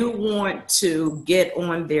 So you want to get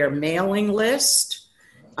on their mailing list,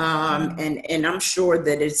 and I'm sure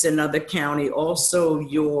that it's in other county, also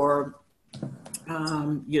your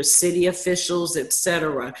city officials,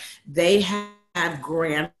 etc. They have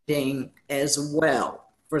granting as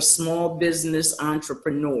well for small business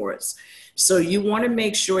entrepreneurs. So you want to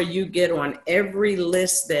make sure you get on every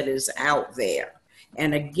list that is out there.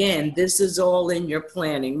 And again, this is all in your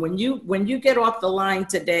planning. When you get off the line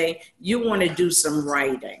today, you want to do some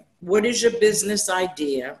writing. What is your business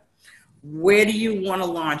idea? Where do you want to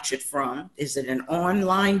launch it from? Is it an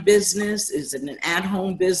online business? Is it an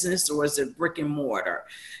at-home business? Or is it brick and mortar?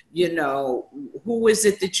 You know, who is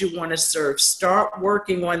it that you want to serve? Start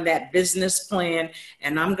working on that business plan.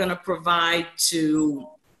 And I'm going to provide to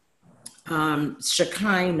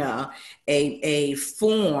Shekinah a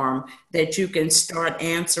form that you can start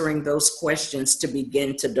answering those questions to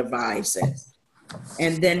begin to devise it.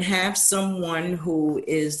 And then have someone who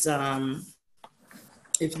is,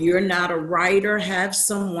 if you're not a writer, have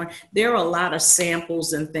someone. There are a lot of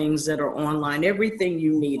samples and things that are online. Everything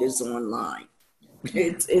you need is online.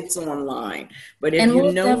 It's online. But if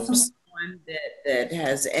you know someone that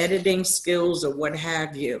has editing skills or what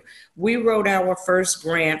have you, we wrote our first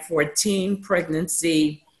grant for a teen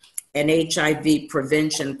pregnancy and HIV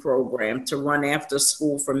prevention program to run after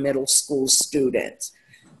school for middle school students.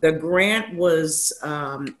 The grant was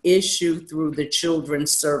issued through the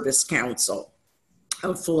Children's Service Council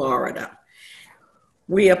of Florida.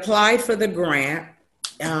 We applied for the grant.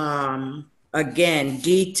 Again,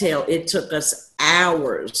 detail, it took us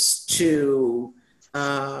hours to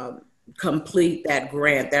complete that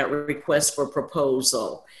grant, that request for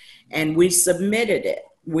proposal. And we submitted it.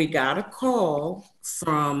 We got a call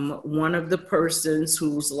from one of the persons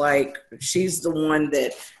who's like, she's the one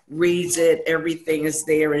that reads it, everything is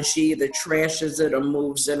there, and she either trashes it or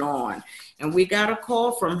moves it on. And we got a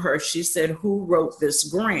call from her. She said, who wrote this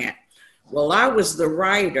grant? Well, I was the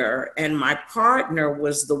writer, and my partner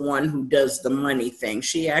was the one who does the money thing.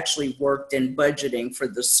 She actually worked in budgeting for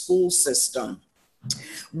the school system.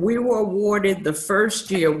 We were awarded the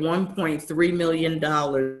first year $1.3 million,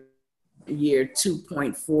 year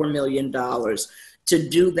 $2.4 million to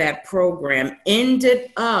do that program.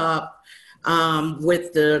 Ended up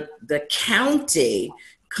with the county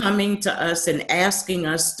coming to us and asking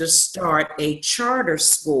us to start a charter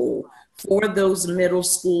school for those middle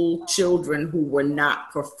school children who were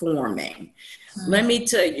not performing. Let me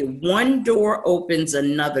tell you, one door opens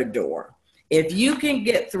another door. If you can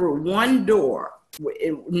get through one door,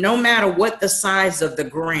 no matter what the size of the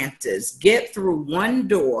grant is, get through one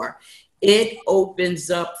door, it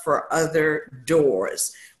opens up for other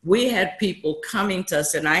doors. We had people coming to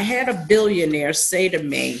us, and I had a billionaire say to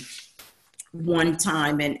me one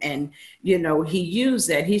time, and you know, he used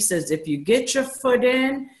that. He says, if you get your foot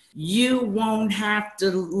in, you won't have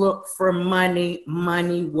to look for money.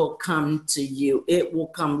 Money will come to you. It will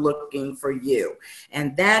come looking for you.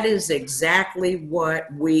 And that is exactly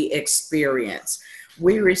what we experienced.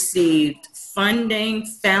 We received funding,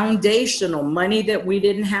 foundational money that we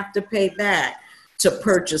didn't have to pay back to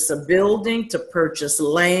purchase a building, to purchase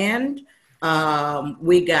land.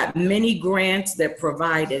 We got many grants that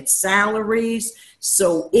provided salaries.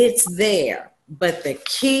 So it's there. But the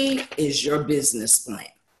key is your business plan.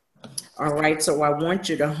 All right, so I want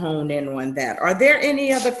you to hone in on that. Are there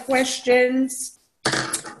any other questions?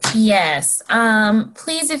 Yes.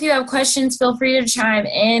 Please, if you have questions, feel free to chime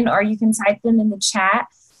in, or you can type them in the chat.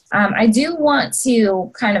 I do want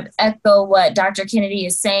to kind of echo what Dr. Kennedy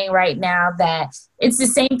is saying right now, that it's the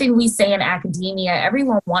same thing we say in academia.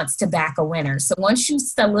 Everyone wants to back a winner. So once you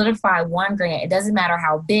solidify one grant, it doesn't matter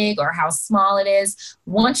how big or how small it is.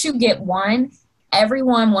 Once you get one,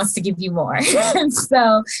 everyone wants to give you more. And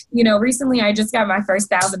so, you know, recently I just got my first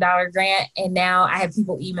 $1,000 grant, and now I have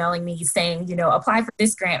people emailing me saying, you know, apply for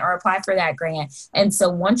this grant or apply for that grant. And so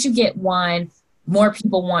once you get one, more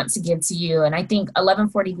people want to give to you. And I think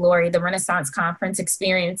 1140 Glory, the Renaissance Conference,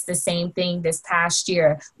 experienced the same thing this past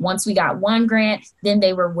year. Once we got one grant, then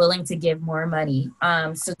they were willing to give more money.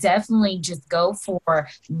 So definitely just go for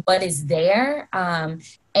what is there.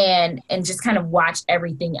 and just kind of watch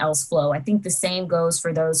everything else flow. I think the same goes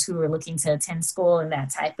for those who are looking to attend school and that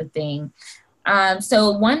type of thing.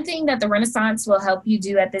 So one thing that the Renaissance will help you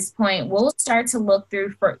do at this point, we'll start to look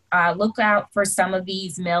out for some of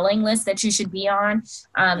these mailing lists that you should be on,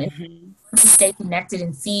 and to stay connected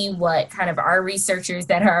and see what kind of our researchers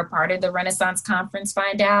that are a part of the Renaissance Conference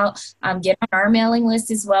find out. Get on our mailing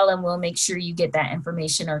list as well, and we'll make sure you get that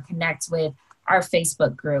information or connect with our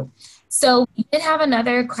Facebook group. So we did have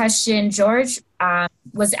another question. George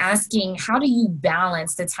was asking, how do you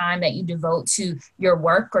balance the time that you devote to your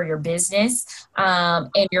work or your business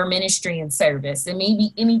and your ministry and service, and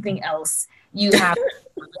maybe anything else you have?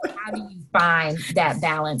 How do you find that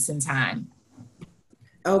balance in time?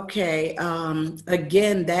 Okay.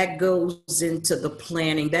 Again, that goes into the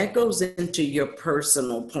planning. That goes into your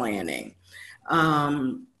personal planning.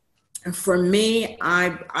 For me,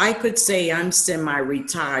 I could say I'm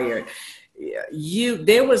semi-retired.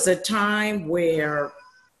 There was a time where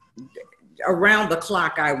around the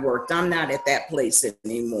clock I worked. I'm not at that place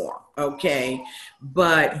anymore. Okay.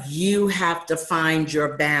 But you have to find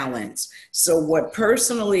your balance. So what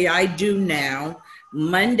personally I do now,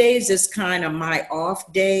 Mondays is kind of my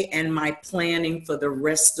off day and my planning for the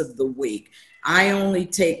rest of the week. I only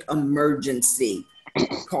take emergency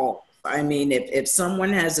calls. I mean, if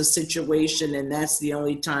someone has a situation and that's the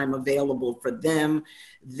only time available for them,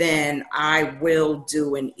 then I will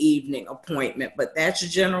do an evening appointment. But that's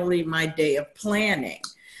generally my day of planning.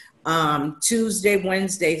 Tuesday,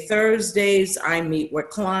 Wednesday, Thursdays, I meet with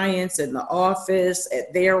clients in the office,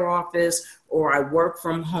 at their office, or I work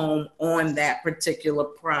from home on that particular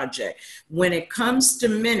project. When it comes to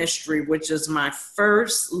ministry, which is my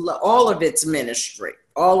first, all of it's ministry.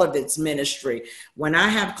 When I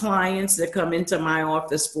have clients that come into my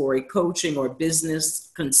office for a coaching or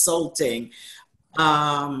business consulting,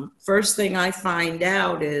 first thing I find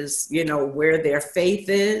out is, where their faith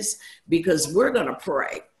is, because we're going to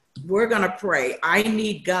pray. I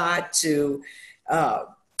need God to,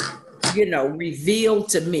 reveal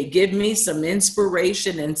to me, give me some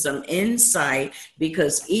inspiration and some insight,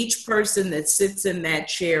 because each person that sits in that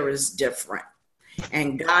chair is different.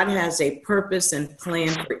 And God has a purpose and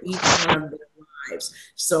plan for each one of their lives.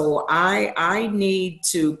 So I need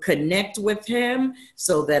to connect with him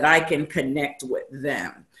so that I can connect with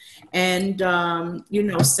them. And,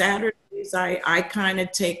 Saturdays, I kind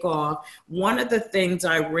of take off. One of the things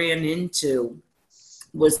I ran into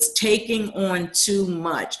was taking on too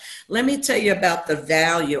much. Let me tell you about the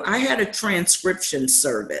value. I had a transcription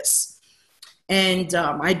service. And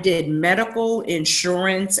I did medical,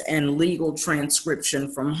 insurance, and legal transcription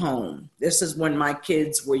from home. This is when my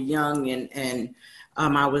kids were young and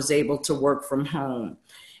I was able to work from home.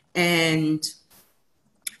 And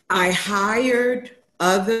I hired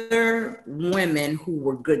other women who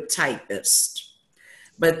were good typists,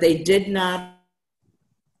 but they did not.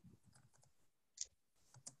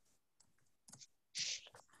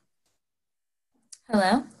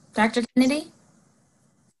 Hello, Dr. Kennedy?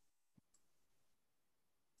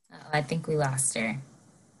 I think we lost her.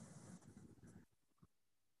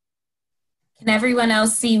 Can everyone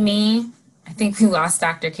else see me? I think we lost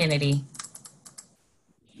Dr. Kennedy.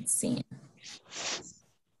 Let's see.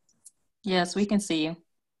 Yes, we can see you.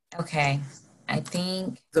 Okay. I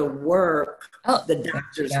think the work, the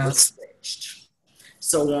doctors were switched.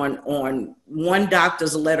 So on one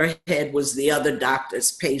doctor's letterhead was the other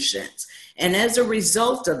doctor's patients. And as a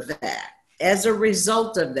result of that,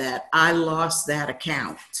 I lost that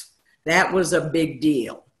account. That was a big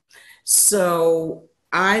deal. So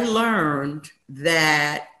I learned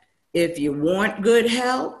that if you want good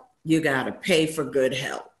help, you got to pay for good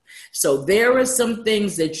help. So there are some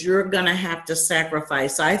things that you're going to have to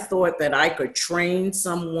sacrifice. I thought that I could train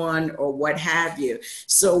someone or what have you.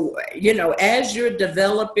 So, as you're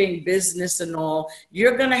developing business and all,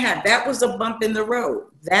 you're going to have, that was a bump in the road.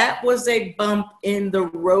 That was a bump in the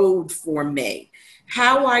road for me.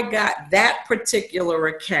 How I got that particular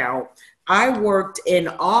account, I worked in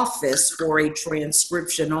office for a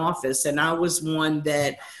transcription office, and I was one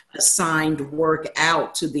that assigned work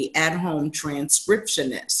out to the at-home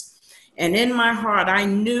transcriptionist. And in my heart, I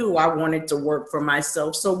knew I wanted to work for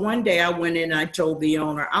myself. So one day I went in and I told the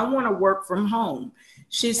owner, I want to work from home.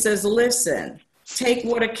 She says, listen, take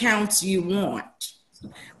what accounts you want.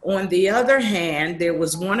 On the other hand, there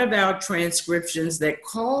was one of our transcriptions that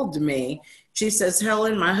called me. She says,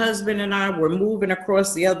 Helen, my husband and I were moving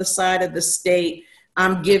across the other side of the state.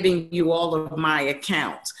 I'm giving you all of my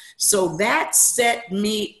accounts. So that set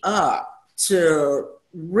me up to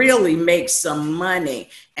really make some money.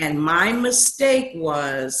 And my mistake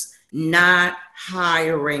was not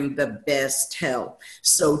hiring the best help.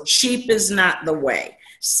 So cheap is not the way.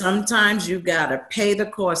 Sometimes you got to pay the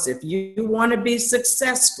cost. If you want to be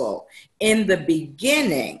successful in the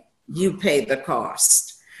beginning, you pay the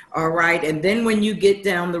cost. All right. And then when you get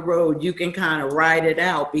down the road, you can kind of ride it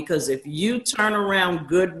out, because if you turn around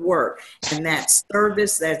good work and that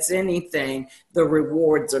service, that's anything, the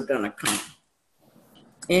rewards are going to come.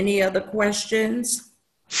 Any other questions?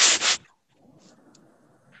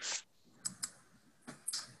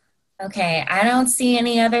 Okay, I don't see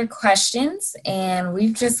any other questions, and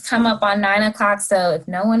we've just come up on 9 o'clock, so if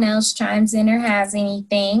no one else chimes in or has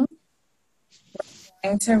anything, we're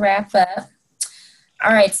going to wrap up.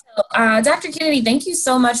 All right, so Dr. Kennedy, thank you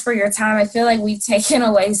so much for your time. I feel like we've taken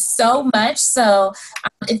away so much. So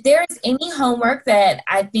if there's any homework that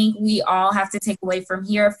I think we all have to take away from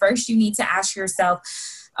here, first you need to ask yourself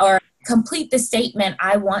or complete the statement,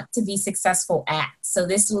 I want to be successful at. So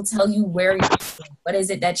this will tell you where you're going. What is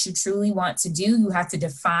it that you truly want to do? You have to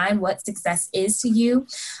define what success is to you.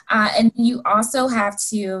 And you also have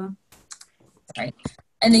to,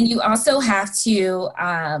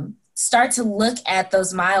 start to look at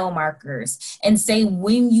those mile markers and say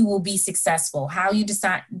when you will be successful, how you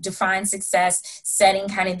define success, setting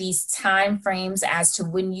kind of these time frames as to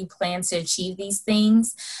when you plan to achieve these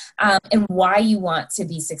things, and why you want to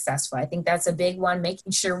be successful. I think that's a big one,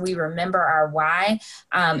 making sure we remember our why.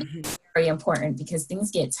 Very important, because things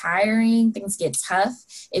get tiring, things get tough.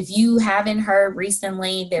 If you haven't heard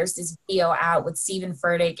recently, there's this video out with Stephen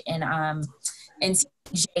Furtick and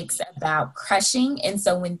Jakes about crushing. And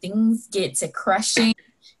so when things get to crushing,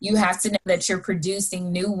 you have to know that you're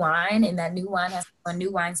producing new wine, and that new wine has on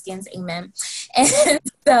new wineskins. Amen. And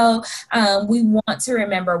so we want to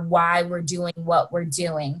remember why we're doing what we're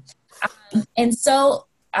doing. And so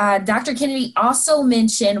Dr. Kennedy also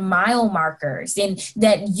mentioned mile markers, and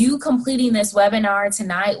that you completing this webinar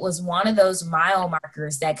tonight was one of those mile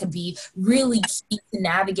markers that could be really key to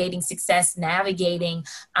navigating success, navigating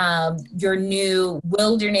your new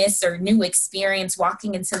wilderness or new experience,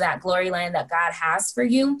 walking into that glory land that God has for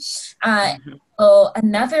you. So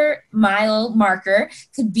another mile marker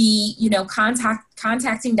could be,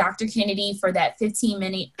 contacting Dr. Kennedy for that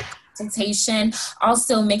 15-minute consultation.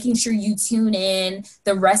 Also making sure you tune in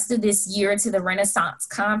the rest of this year to the Renaissance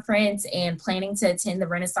Conference, and planning to attend the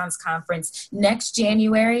Renaissance Conference next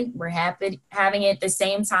January. We're happy having it the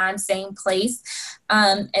same time, same place.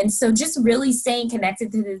 And so just really staying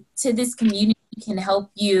connected to this community can help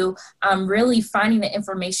you really finding the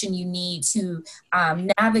information you need to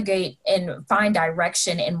navigate and find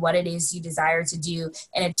direction in what it is you desire to do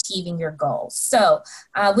and achieving your goals. So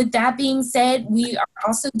with that being said, we are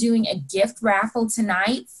also doing a gift raffle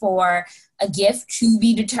tonight for a gift to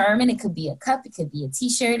be determined. It could be a cup, it could be a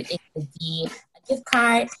t-shirt, it could be a gift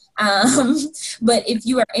card. But if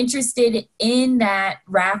you are interested in that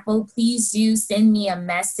raffle, please do send me a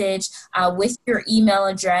message with your email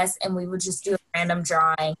address, and we will just do a random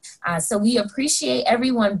drawing. So we appreciate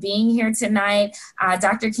everyone being here tonight.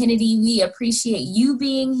 Dr. Kennedy, we appreciate you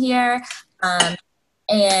being here.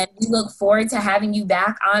 And we look forward to having you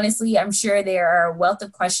back. Honestly, I'm sure there are a wealth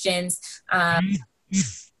of questions on.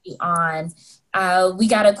 We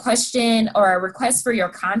got a question or a request for your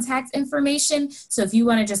contact information. So if you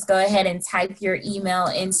want to just go ahead and type your email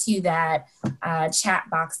into that chat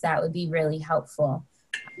box, that would be really helpful.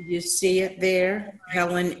 You see it there,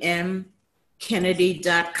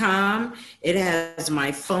 HelenMKennedy.com. It has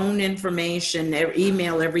my phone information,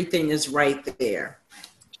 email, everything is right there.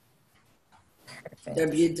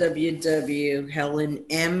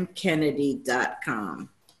 www.HelenMKennedy.com.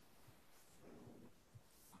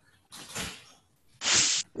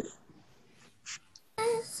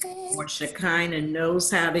 Or Shekinah knows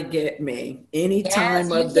how to get me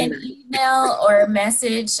anytime of the night. Email or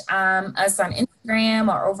message us on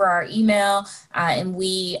Instagram or over our email, and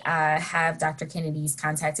we have Dr. Kennedy's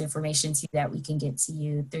contact information too that we can get to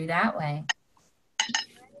you through that way.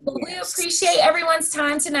 Well, we appreciate everyone's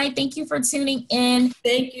time tonight. Thank you for tuning in.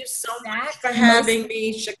 Thank you so much for having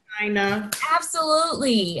me, Shekinah.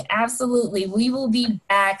 Absolutely. Absolutely. We will be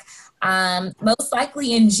back most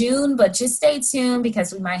likely in June, but just stay tuned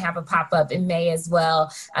because we might have a pop-up in May as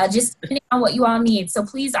well, just depending on what you all need. So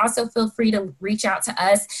please also feel free to reach out to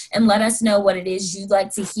us and let us know what it is you'd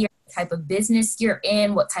like to hear, what type of business you're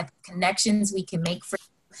in, what type of connections we can make for you.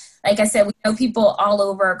 Like I said, we know people all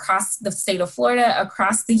over across the state of Florida,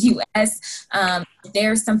 across the U.S. If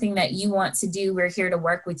there's something that you want to do, we're here to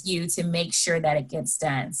work with you to make sure that it gets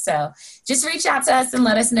done. So just reach out to us and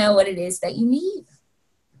let us know what it is that you need.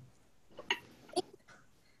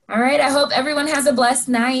 All right. I hope everyone has a blessed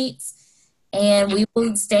night. And we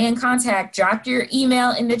will stay in contact. Drop your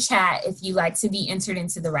email in the chat if you'd like to be entered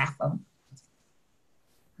into the raffle.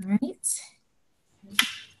 All right.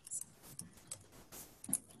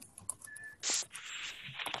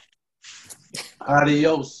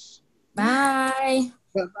 Adios. Bye.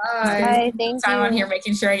 Bye-bye. Bye. Thank Time you. on here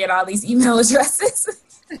making sure I get all these email addresses.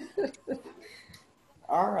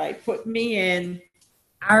 All right, put me in.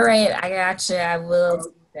 All right, I got you. I will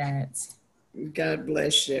do that. God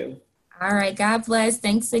bless you. All right, God bless.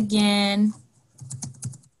 Thanks again.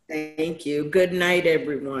 Thank you. Good night,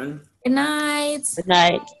 everyone. Good night. Good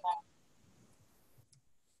night.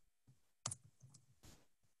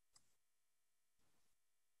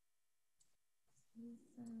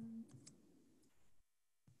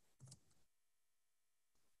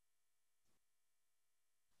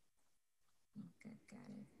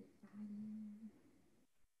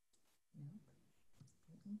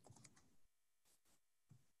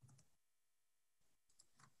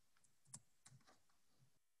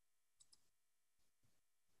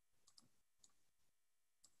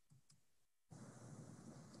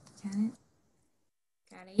 Got it.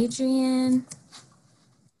 Got Adrian.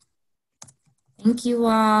 Thank you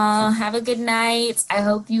all. Have a good night. I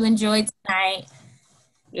hope you enjoyed tonight.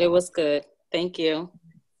 It was good. Thank you.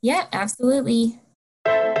 Yeah, absolutely.